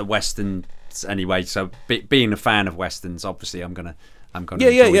the westerns anyway. So being a fan of westerns, obviously, I'm gonna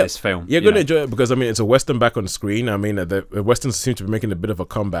enjoy this film. You're gonna enjoy it because it's a western back on screen. I mean, the westerns seem to be making a bit of a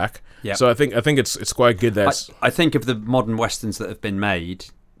comeback. Yeah. So I think it's quite good that I think of the modern westerns that have been made.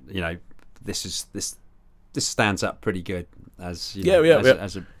 This stands up pretty good as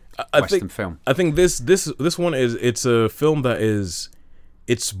as a western film. I think this one it's a film that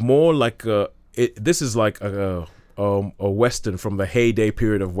it's more like this is like a western from the heyday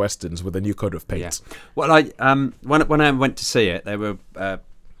period of westerns with a new coat of paint. Yeah. Well, when I went to see it, there were a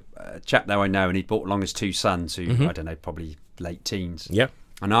chap there I know, and he brought along his 2 sons who I don't know, probably late teens. Yeah.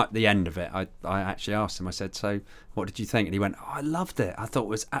 And at the end of it, I actually asked him, I said, so what did you think? And he went, I loved it. I thought it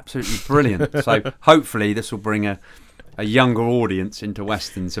was absolutely brilliant. So hopefully this will bring a younger audience into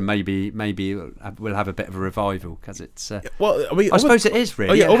westerns, and maybe we'll have a bit of a revival, because it's well, I mean, I suppose it is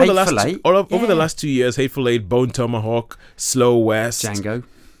really. over the Hateful last 2 years, Hateful Eight, Bone Tomahawk, Slow West, Django.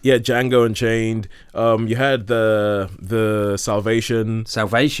 Yeah, Django Unchained. You had the Salvation.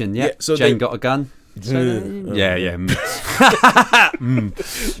 Yeah. So Jane got a gun. So, yeah. Yeah. That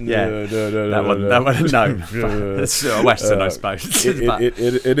one. No, it's a western, I suppose.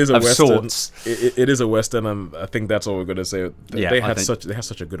 It is a of western. Sorts. It is a western, and I think that's all we're gonna say. They had think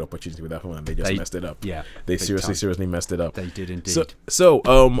such a good opportunity with that one, and they just messed it up. Yeah, they seriously messed it up. They did indeed. So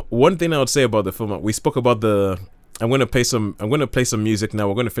one thing I would say about the film, we spoke about the. I'm gonna play some music now.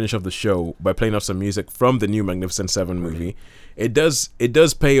 We're gonna finish off the show by playing off some music from the new Magnificent Seven movie. It does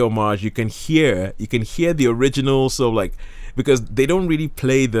pay homage. You can hear the original. So like, because they don't really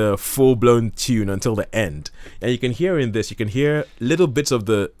play the full blown tune until the end, and you can hear in this. You can hear little bits of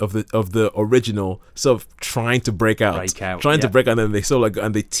the original sort of trying to break out, and then they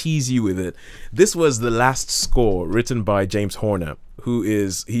and they tease you with it. This was the last score written by James Horner,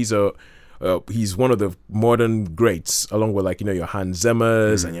 he's one of the modern greats, along with your Hans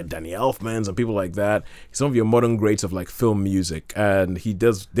Zimmers and your Danny Elfmans and people like that. He's one of your modern greats of like film music, and he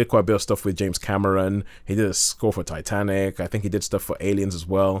did quite a bit of stuff with James Cameron. He did a score for Titanic. I think he did stuff for Aliens as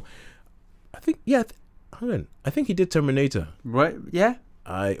well. I think he did Terminator. Right? Yeah.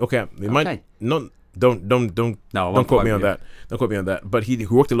 Might not. Don't quote me on that. Don't quote me on that. But he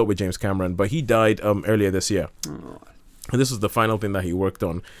worked a lot with James Cameron. But he died earlier this year. Oh. And this was the final thing that he worked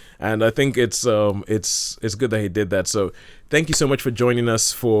on, and I think it's good that he did that. So thank you so much for joining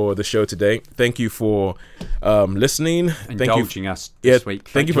us for the show today. Thank you for listening. Indulging us this week.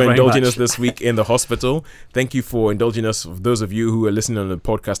 Thank you for indulging us this week in the hospital. Thank you for indulging us. Those of you who are listening on the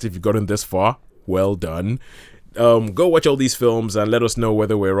podcast, if you've gotten this far, well done. Go watch all these films and let us know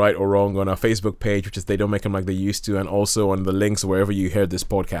whether we're right or wrong on our Facebook page, which is They Don't Make Them Like They Used To, and also on the links wherever you heard this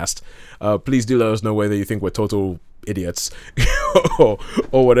podcast. Please do let us know whether you think we're total idiots or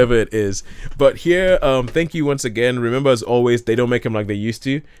whatever it is. But here, thank you once again. Remember, as always, they don't make them like they used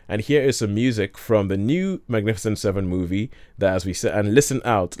to. And here is some music from the new Magnificent Seven movie that, as we said, and listen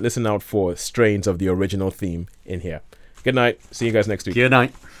out for strains of the original theme in here. Good night. See you guys next week. Good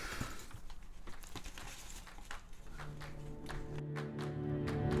night.